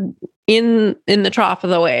super in the trough of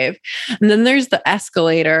the wave. And then there's the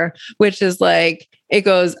escalator, which is like it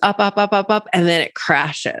goes up, up, up, up, up, and then it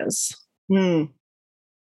crashes.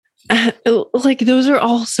 Like those are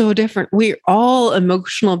all so different. We're all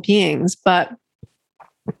emotional beings, but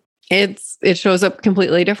it shows up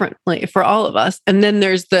completely differently for all of us. And then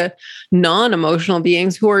there's the non-emotional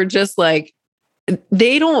beings who are just like,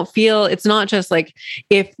 they don't feel, it's not just like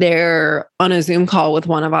if they're on a Zoom call with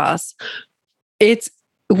one of us, it's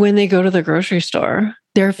when they go to the grocery store,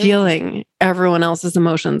 they're feeling everyone else's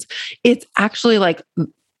emotions. It's actually like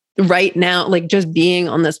right now, like just being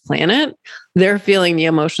on this planet, they're feeling the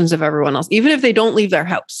emotions of everyone else, even if they don't leave their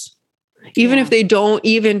house, even if they don't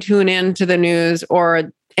even tune in to the news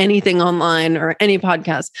or anything online or any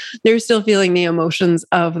podcast, they're still feeling the emotions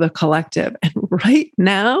of the collective. And right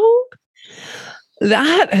now,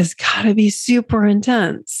 that has got to be super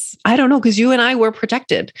intense. I don't know, because you and I were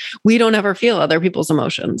protected. We don't ever feel other people's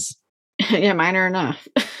emotions. Yeah, mine are enough.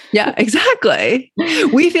 Yeah, exactly.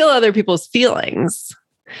 We feel other people's feelings,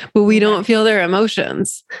 but we don't feel their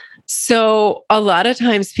emotions. So a lot of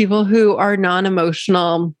times people who are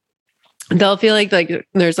non-emotional, they'll feel like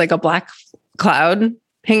there's like a black cloud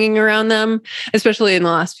hanging around them, especially in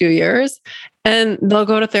the last few years. And they'll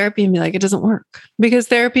go to therapy and be like, it doesn't work, because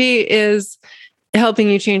therapy is helping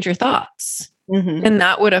you change your thoughts. And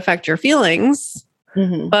that would affect your feelings,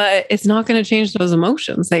 but it's not going to change those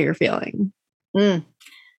emotions that you're feeling.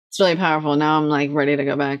 It's really powerful. Now I'm like ready to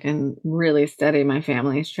go back and really study my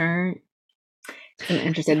family's chart. I'm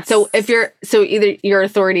interested. Yes. So either your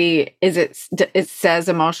authority it says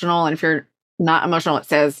emotional, and if you're not emotional, it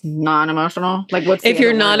says non-emotional. Like if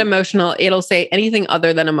you're not emotional, it'll say anything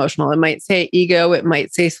other than emotional. It might say ego. It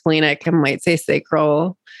might say splenic. It might say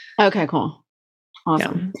sacral. Okay, cool.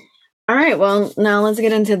 Awesome. Yeah. All right. Well, now let's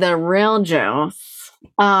get into the real juice.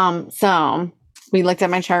 So we looked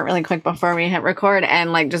at my chart really quick before we hit record,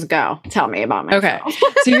 and like, just go tell me about myself.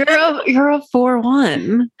 Okay. So you're a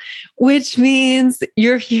 4/1, which means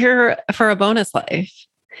you're here for a bonus life.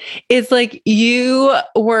 It's like you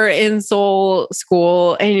were in soul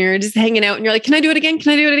school and you're just hanging out and you're like, can I do it again?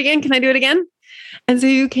 Can I do it again? Can I do it again? And so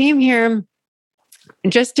you came here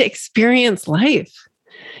just to experience life,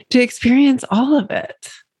 to experience all of it,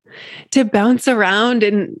 to bounce around.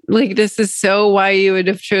 And like, this is so why you would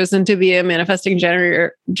have chosen to be a manifesting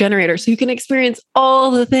generator. So you can experience all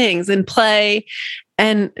the things and play,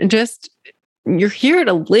 and just, you're here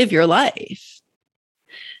to live your life.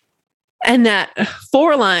 And that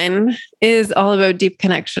 4 line is all about deep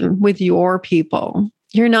connection with your people.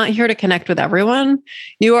 You're not here to connect with everyone.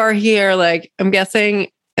 You are here, like, I'm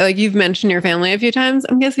guessing, like you've mentioned your family a few times.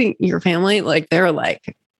 I'm guessing your family, like, they're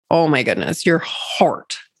like, oh my goodness, your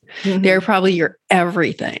heart. They're probably your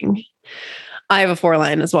everything. I have a 4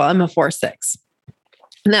 line as well. I'm a 4/6.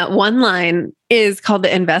 And that 1 line is called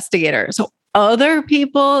the investigator. So other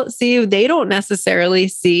people see you, they don't necessarily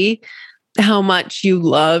see how much you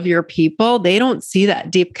love your people. They don't see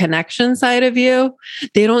that deep connection side of you.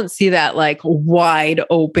 They don't see that like wide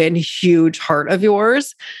open, huge heart of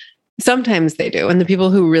yours. Sometimes they do. And the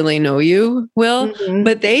people who really know you will,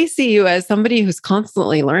 but they see you as somebody who's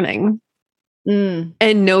constantly learning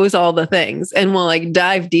and knows all the things and will like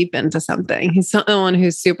dive deep into something. He's someone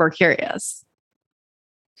who's super curious.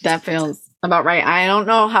 That feels about right. I don't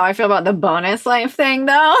know how I feel about the bonus life thing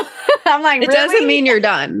though. I'm like, it doesn't mean you're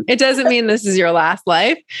done. It doesn't mean this is your last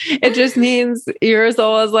life. It just means your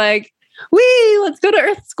soul is like, let's go to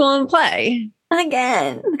Earth School and play.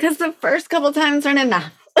 Again, because the first couple times aren't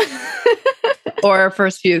enough. Or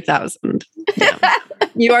first few thousand. Yeah.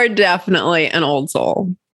 You are definitely an old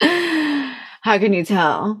soul. How can you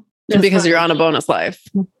tell? Because you're on a bonus life.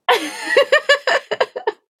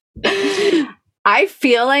 I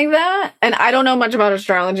feel like that. And I don't know much about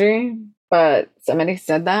astrology, but somebody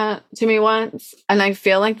said that to me once. And I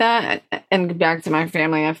feel like that. And back to my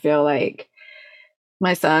family, I feel like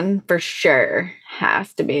my son for sure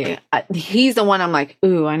has to be. He's the one I'm like,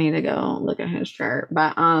 ooh, I need to go look at his chart.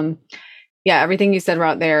 But yeah, everything you said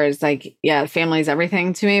right there is like, yeah, family's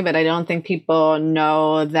everything to me. But I don't think people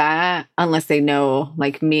know that unless they know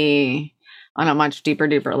like me on a much deeper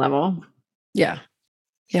level. Yeah.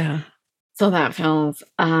 Yeah. So that feels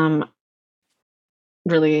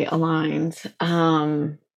really aligned.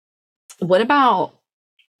 What about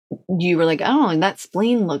you were like, oh, and that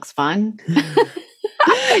spleen looks fun.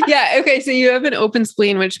 Yeah. Okay. So you have an open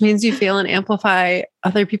spleen, which means you feel and amplify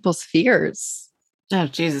other people's fears. Oh,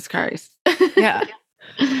 Jesus Christ. Yeah.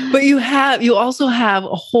 But you also have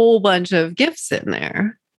a whole bunch of gifts in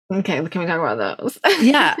there. Okay. Can we talk about those?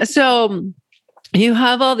 Yeah. So you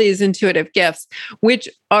have all these intuitive gifts, which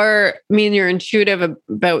mean you're intuitive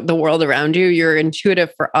about the world around you. You're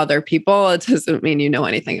intuitive for other people. It doesn't mean you know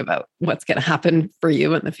anything about what's going to happen for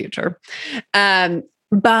you in the future.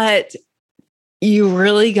 But you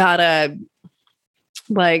really gotta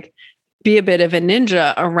like be a bit of a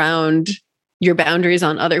ninja around your boundaries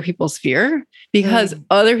on other people's fear, because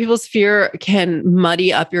other people's fear can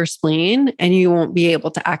muddy up your spleen and you won't be able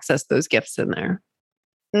to access those gifts in there.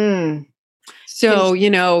 So,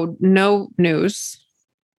 no news.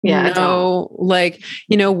 Yeah.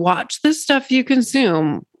 Watch the stuff you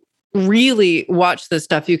consume. Really watch the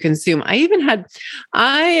stuff you consume.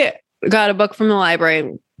 I got a book from the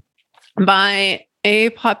library by a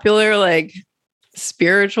popular like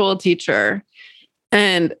spiritual teacher.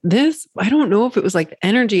 And this, I don't know if it was like the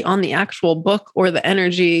energy on the actual book or the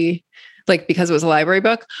energy, like because it was a library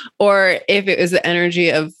book, or if it was the energy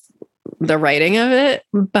of the writing of it,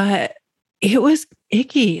 but it was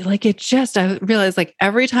icky. Like I realized like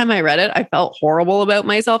every time I read it, I felt horrible about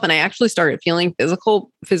myself. And I actually started feeling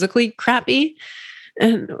physically crappy.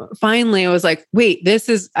 And finally I was like, wait,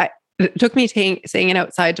 it took me saying it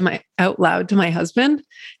out loud to my husband.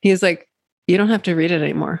 He was like, you don't have to read it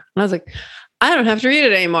anymore. And I was like, I don't have to read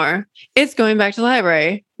it anymore. It's going back to the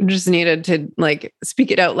library. I just needed to like speak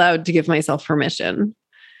it out loud to give myself permission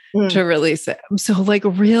to release it. So like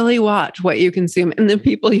really watch what you consume and the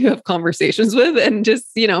people you have conversations with, and just,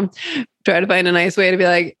 try to find a nice way to be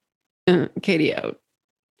like, Katie out.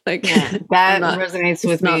 Like that resonates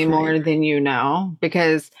with me more than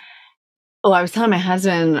because, I was telling my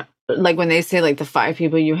husband, like when they say like the 5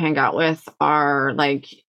 people you hang out with are like,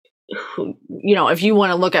 if you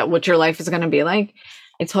want to look at what your life is going to be like,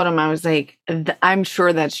 I told him, I was like, I'm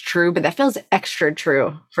sure that's true, but that feels extra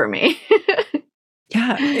true for me.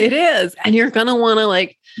 Yeah, it is. And you're going to want to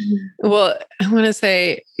I want to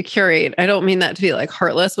say curate. I don't mean that to be like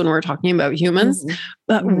heartless when we're talking about humans,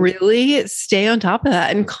 but really stay on top of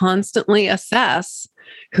that and constantly assess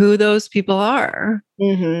who those people are.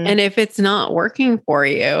 And if it's not working for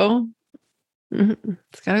you,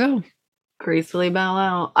 it's gotta go. Gracefully bow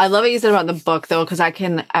out. I love what you said about the book though, because I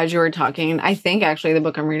can, as you were talking, I think actually the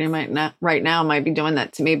book I'm reading right now might be doing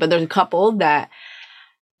that to me. But there's a couple that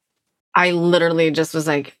I literally just was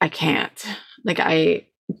like, I can't. Like I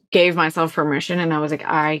gave myself permission and I was like,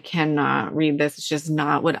 I cannot read this. It's just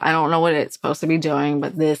not I don't know what it's supposed to be doing,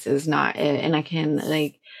 but this is not it. And I can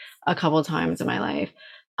like a couple times in my life.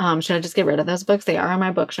 Should I just get rid of those books? They are on my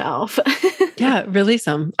bookshelf. Yeah, release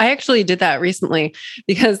them. I actually did that recently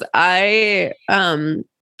because I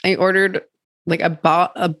ordered I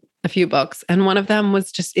bought a few books, and one of them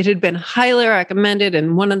was it had been highly recommended.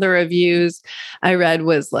 And one of the reviews I read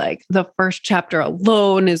was like, the first chapter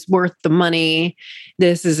alone is worth the money.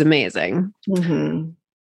 This is amazing.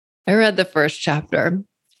 I read the first chapter.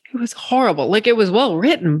 It was horrible. Like it was well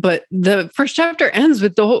written, but the first chapter ends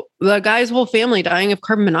with the guy's whole family dying of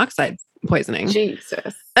carbon monoxide poisoning.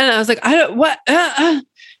 Jesus. And I was like,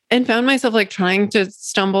 and found myself like trying to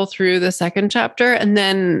stumble through the second chapter, and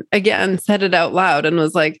then again said it out loud and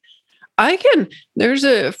was like, there's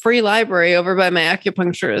a free library over by my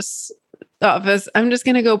acupuncturist's office. I'm just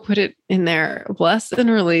going to go put it in there, bless and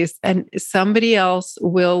release. And somebody else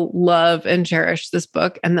will love and cherish this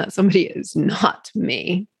book. And that somebody is not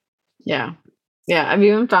me. Yeah. Yeah. I've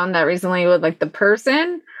even found that recently with like the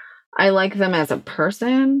person. I like them as a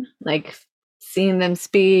person, like seeing them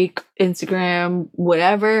speak, Instagram,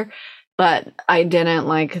 whatever. But I didn't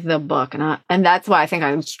like the book. And that's why I think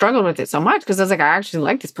I struggled with it so much, because I was like, I actually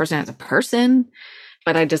like this person as a person,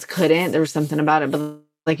 but I just couldn't. There was something about it. But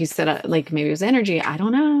like you said, like maybe it was energy. I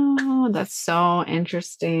don't know. That's so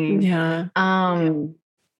interesting. Yeah.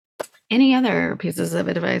 Any other pieces of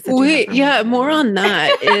advice? Wait, yeah, more on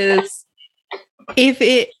that is if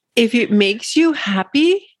it makes you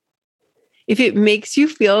happy, if it makes you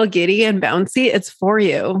feel giddy and bouncy, it's for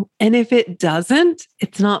you. And if it doesn't,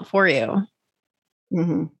 it's not for you.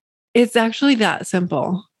 Mm-hmm. It's actually that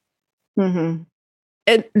simple. Mm-hmm.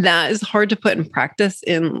 And that is hard to put in practice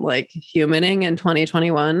in like humaning in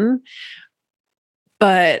 2021.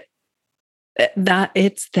 But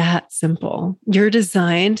it's that simple. You're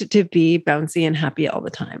designed to be bouncy and happy all the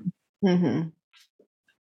time. Mm-hmm.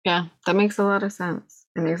 Yeah, that makes a lot of sense.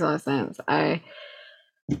 It makes a lot of sense.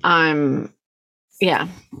 I'm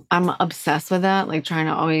obsessed with that, like trying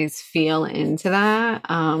to always feel into that.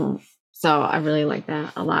 So I really like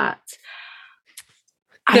that a lot.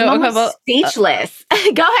 So I'm almost speechless.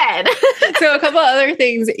 Go ahead. So a couple other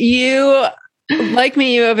things. You, like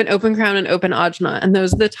me, you have an open crown and open ajna, and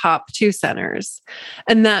those are the top two centers.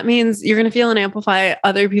 And that means you're going to feel and amplify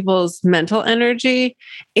other people's mental energy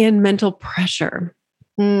and mental pressure.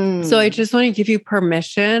 So I just want to give you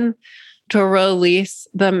permission to release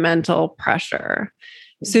the mental pressure.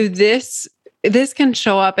 So this can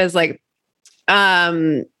show up as like,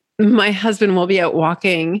 my husband will be out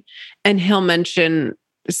walking and he'll mention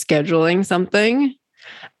scheduling something.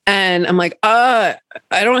 And I'm like, I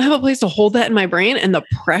don't have a place to hold that in my brain. And the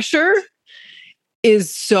pressure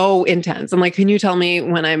is so intense. I'm like, can you tell me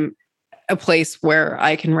when I'm a place where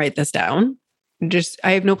I can write this down?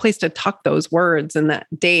 I have no place to tuck those words in that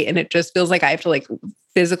date. And it just feels like I have to like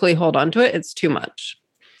physically hold on to it. It's too much.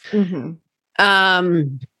 Mm-hmm.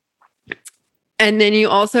 And then you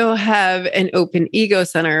also have an open ego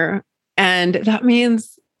center. And that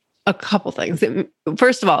means a couple things.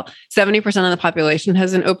 First of all, 70% of the population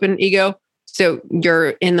has an open ego. So you're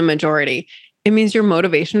in the majority. It means your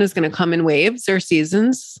motivation is going to come in waves or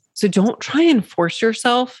seasons. So don't try and force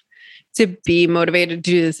yourself to be motivated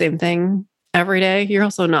to do the same thing every day. You're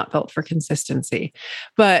also not built for consistency.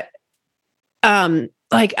 But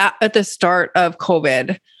like at the start of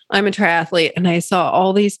COVID, I'm a triathlete and I saw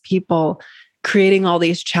all these people creating all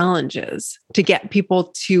these challenges to get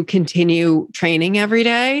people to continue training every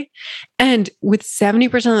day. And with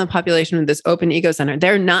 70% of the population with this open ego center,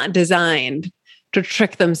 they're not designed to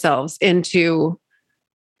trick themselves into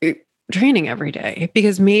training every day,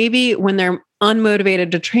 because maybe when they're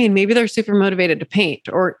unmotivated to train, maybe they're super motivated to paint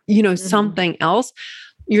or, something else.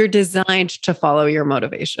 You're designed to follow your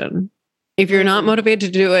motivation. If you're not motivated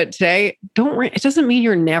to do it today, it doesn't mean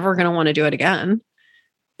you're never going to want to do it again.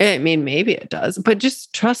 I mean, maybe it does, but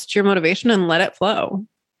just trust your motivation and let it flow.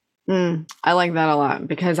 I like that a lot,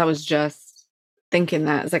 because I was just thinking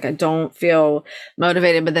that it's like, I don't feel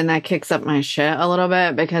motivated, but then that kicks up my shit a little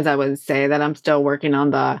bit, because I would say that I'm still working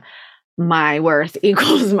on my worth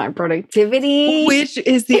equals my productivity. Which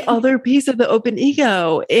is the other piece of the open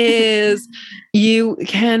ego, is you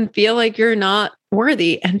can feel like you're not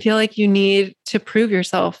worthy and feel like you need to prove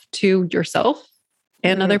yourself to yourself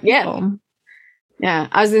and other people. Yeah.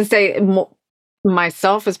 I was going to say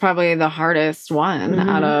myself is probably the hardest one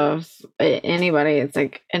out of anybody. It's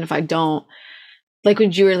like, and if I don't, like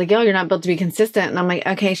when you were like, oh, you're not built to be consistent. And I'm like,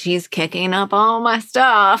 okay, she's kicking up all my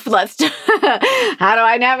stuff. How do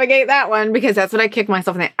I navigate that one? Because that's what I kick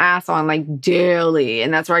myself in the ass on like daily.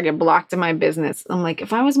 And that's where I get blocked in my business. I'm like,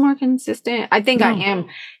 if I was more consistent, I think I am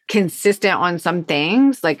consistent on some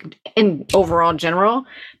things, like in overall general,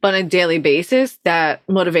 but on a daily basis, that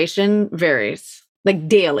motivation varies like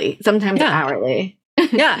daily, sometimes hourly.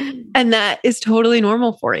 Yeah. And that is totally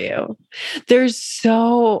normal for you. There's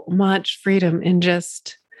so much freedom in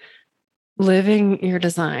just living your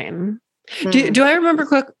design. Do I remember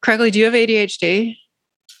correctly? Do you have ADHD?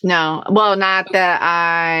 No. Well, not that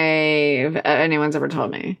anyone's ever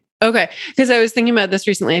told me. Okay. Because I was thinking about this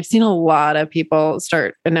recently. I've seen a lot of people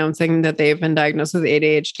start announcing that they've been diagnosed with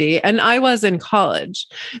ADHD. And I was in college.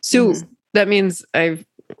 So that means I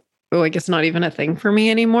guess not even a thing for me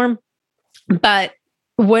anymore. But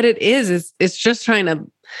what it is it's just trying to,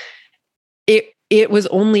 it was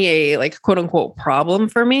only a like quote unquote problem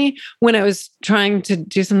for me when I was trying to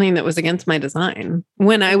do something that was against my design.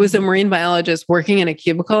 When I was a marine biologist working in a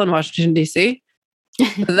cubicle in Washington, D.C.,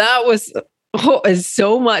 that was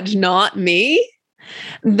so much not me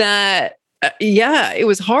that it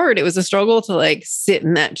was hard. It was a struggle to like sit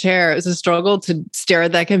in that chair. It was a struggle to stare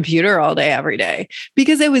at that computer all day, every day,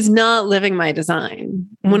 because I was not living my design.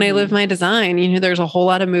 When I live my design, there's a whole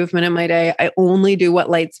lot of movement in my day. I only do what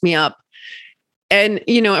lights me up. And,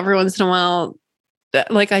 every once in a while,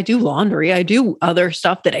 like I do laundry, I do other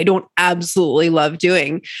stuff that I don't absolutely love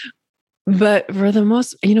doing. But for the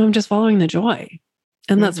most, I'm just following the joy.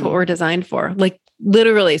 And that's what we're designed for. Like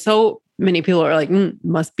literally. So many people are like,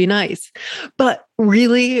 must be nice. But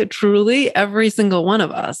really, truly, every single one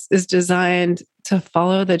of us is designed to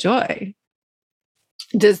follow the joy.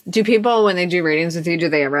 Do people, when they do readings with you, do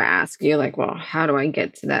they ever ask you like, well, how do I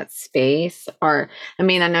get to that space? Or, I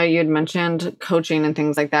mean, I know you had mentioned coaching and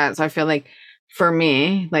things like that. So I feel like for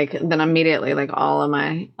me, like then immediately, like all of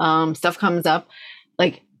my stuff comes up.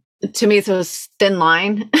 Like to me, it's a thin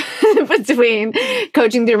line between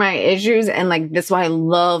coaching through my issues and like this is why I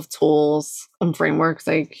love tools and frameworks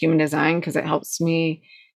like human design, because it helps me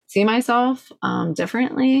see myself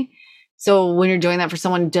differently. So when you're doing that for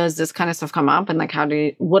someone, does this kind of stuff come up? And like,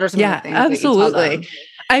 what are some of the things absolutely. that you tell them?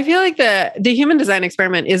 I feel like the human design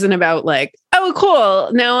experiment isn't about like, oh,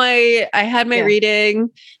 cool. Now I had my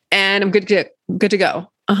reading and I'm good to go.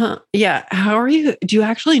 Yeah. How are you? Do you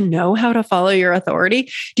actually know how to follow your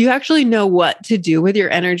authority? Do you actually know what to do with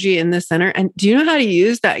your energy in the center? And do you know how to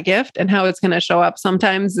use that gift and how it's going to show up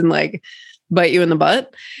sometimes and like bite you in the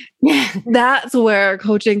butt? That's where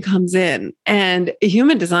coaching comes in. And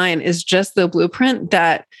human design is just the blueprint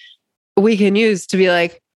that we can use to be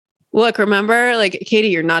like, look, remember, like, Katie,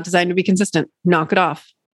 you're not designed to be consistent. Knock it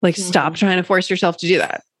off. Like, stop trying to force yourself to do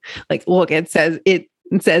that. Like, look, it says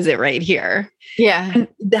it right here. Yeah. And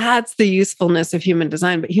that's the usefulness of human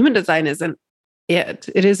design. But human design isn't it.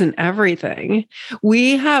 It isn't everything.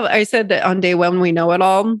 I said that on day one, we know it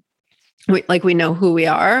all. We know who we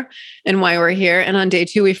are and why we're here. And on day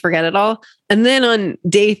 2, we forget it all. And then on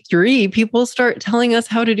day 3, people start telling us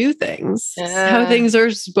how to do things, how things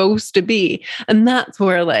are supposed to be. And that's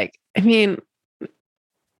where all right, I'm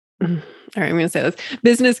going to say this.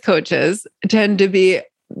 Business coaches tend to be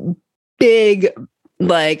big,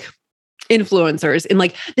 like influencers in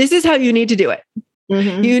like, this is how you need to do it.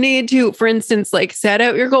 You need to, for instance, like set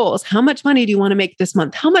out your goals. How much money do you want to make this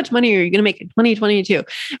month? How much money are you going to make in 2022?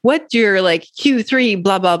 What's your like Q3,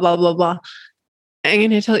 blah, blah, blah, blah, blah. I'm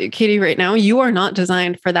going to tell you, Katie, right now, you are not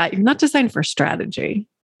designed for that. You're not designed for strategy.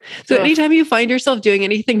 So anytime you find yourself doing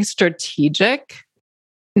anything strategic,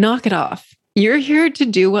 knock it off. You're here to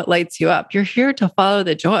do what lights you up. You're here to follow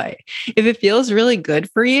the joy. If it feels really good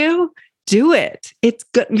for you, do it. It's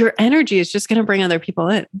good. Your energy is just going to bring other people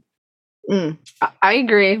in. I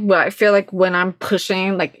agree. Well, I feel like when I'm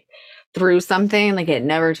pushing like through something, like it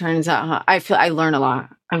never turns out. I learn a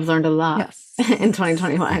lot. I've learned a lot in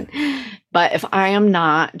 2021. But if I am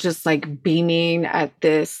not just like beaming at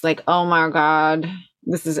this, like, oh my God,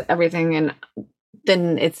 this is everything, and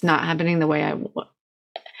then it's not happening the way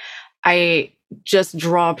I just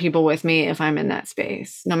draw people with me if I'm in that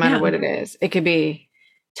space, no matter what it is. It could be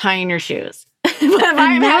tying your shoes. But if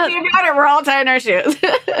I'm happy about it, we're all tying our shoes.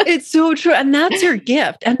 It's so true. And that's your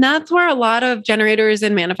gift. And that's where a lot of generators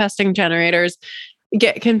and manifesting generators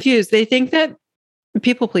get confused. They think that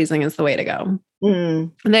people pleasing is the way to go.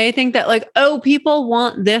 They think that like, oh, people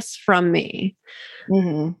want this from me.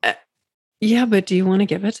 Yeah, but do you want to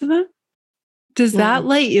give it to them? Does that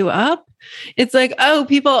light you up? It's like, oh,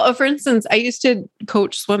 people, for instance, I used to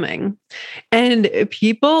coach swimming and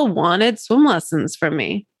people wanted swim lessons from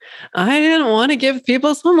me. I didn't want to give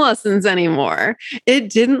people swim lessons anymore. It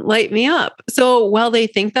didn't light me up. So while they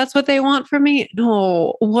think that's what they want from me,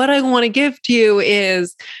 no, what I want to give to you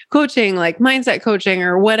is coaching, like mindset coaching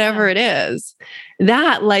or whatever it is.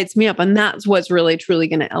 That lights me up. And that's what's really, truly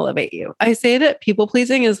going to elevate you. I say that people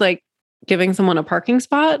pleasing is like giving someone a parking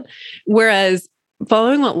spot, whereas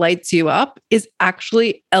following what lights you up is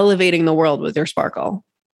actually elevating the world with your sparkle.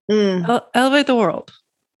 Elevate the world.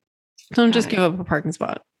 Don't just give up a parking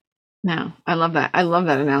spot. No, I love that. I love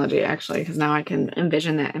that analogy actually, because now I can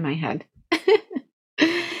envision that in my head.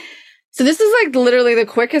 So this is like literally the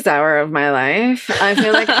quickest hour of my life. I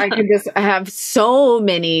feel like I could just have so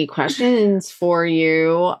many questions for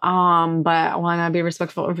you. But I want to be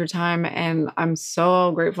respectful of your time. And I'm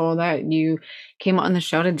so grateful that you came on the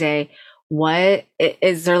show today. what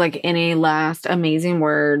is there like any last amazing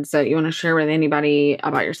words that you want to share with anybody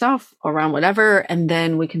about yourself around whatever? And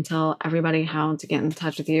then we can tell everybody how to get in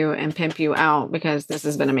touch with you and pimp you out, because this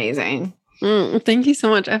has been amazing. Thank you so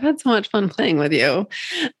much. I've had so much fun playing with you.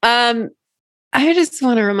 I just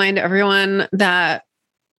want to remind everyone that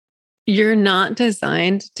you're not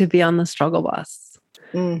designed to be on the struggle bus.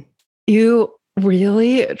 You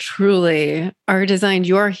really, truly are designed.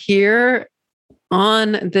 You are here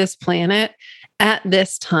on this planet at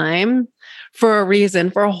this time for a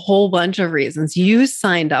reason, for a whole bunch of reasons. You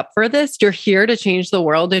signed up for this. You're here to change the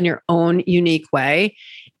world in your own unique way.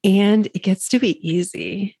 And it gets to be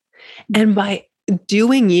easy. And by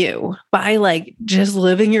doing you, by like just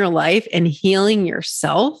living your life and healing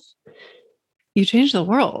yourself, you change the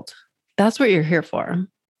world. That's what you're here for.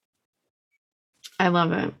 I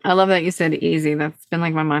love it. I love that you said easy. That's been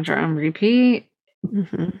like my mantra on repeat.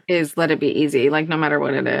 Is let it be easy, like no matter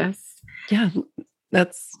what it is. Yeah,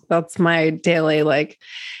 that's my daily, like,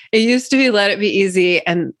 it used to be let it be easy.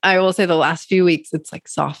 And I will say the last few weeks, it's like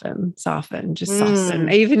soften, just soften.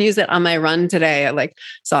 I even use it on my run today. I like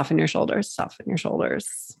soften your shoulders.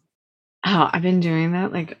 Oh, I've been doing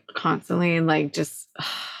that like constantly, like just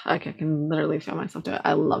like I can literally feel myself do it.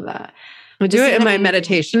 I love that. I do it in my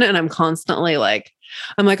meditation and I'm constantly like,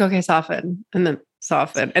 I'm like, okay, soften, and then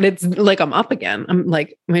soften. And it's like, I'm up again. I'm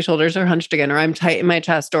like, my shoulders are hunched again, or I'm tight in my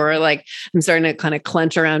chest, or like, I'm starting to kind of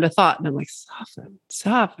clench around a thought. And I'm like,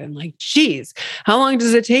 soften. Like, geez, how long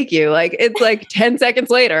does it take you? Like, it's like 10 seconds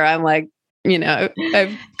later, I'm like,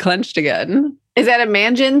 I've clenched again. Is that a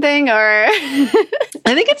Manjin thing or?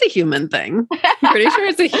 I think it's a human thing. I'm pretty sure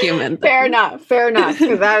it's a human thing. Fair enough.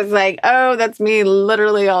 Because I was like, oh, that's me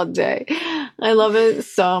literally all day. I love it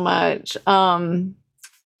so much.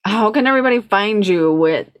 How can everybody find you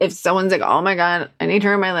if someone's like, oh my God, I need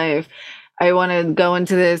her in my life. I want to go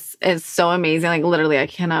into this. It's so amazing. Like literally, I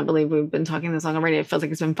cannot believe we've been talking this long already. It feels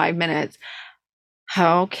like it's been 5 minutes.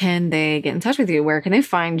 How can they get in touch with you? Where can they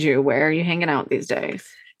find you? Where are you hanging out these days?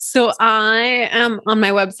 So I am on my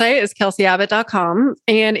website is kelseyabbott.com.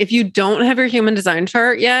 And if you don't have your human design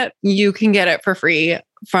chart yet, you can get it for free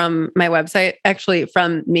from my website, actually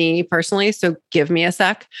from me personally. So give me a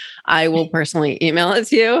sec. I will personally email it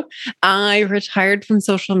to you. I retired from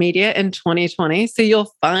social media in 2020. So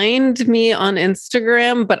you'll find me on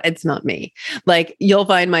Instagram, but it's not me. Like you'll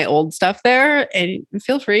find my old stuff there and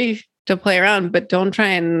feel free to play around, but don't try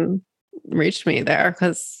and reach me there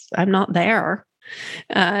because I'm not there.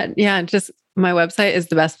 Just my website is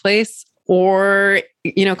the best place, or,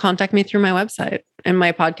 contact me through my website. And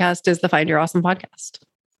my podcast is the Find Your Awesome podcast.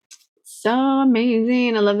 So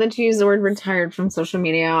amazing. I love that you use the word retired from social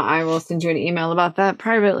media. I will send you an email about that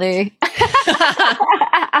privately.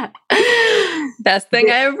 Not the best thing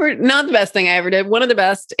I ever did. One of the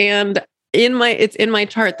best. And it's in my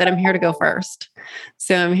chart that I'm here to go first.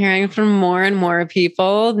 So I'm hearing from more and more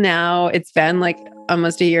people now. It's been like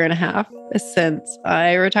almost a year and a half since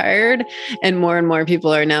I retired, and more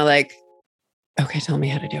people are now like, okay, tell me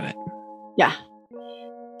how to do it. Yeah.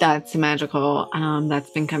 That's magical. That's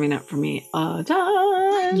been coming up for me a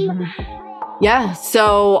ton. Yeah.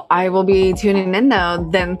 So I will be tuning in though,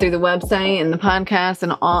 then through the website and the podcast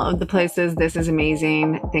and all of the places. This is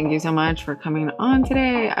amazing. Thank you so much for coming on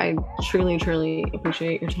today. I truly, truly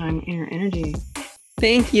appreciate your time and your energy.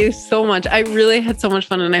 Thank you so much. I really had so much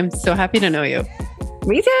fun and I'm so happy to know you.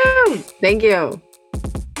 Me too. Thank you.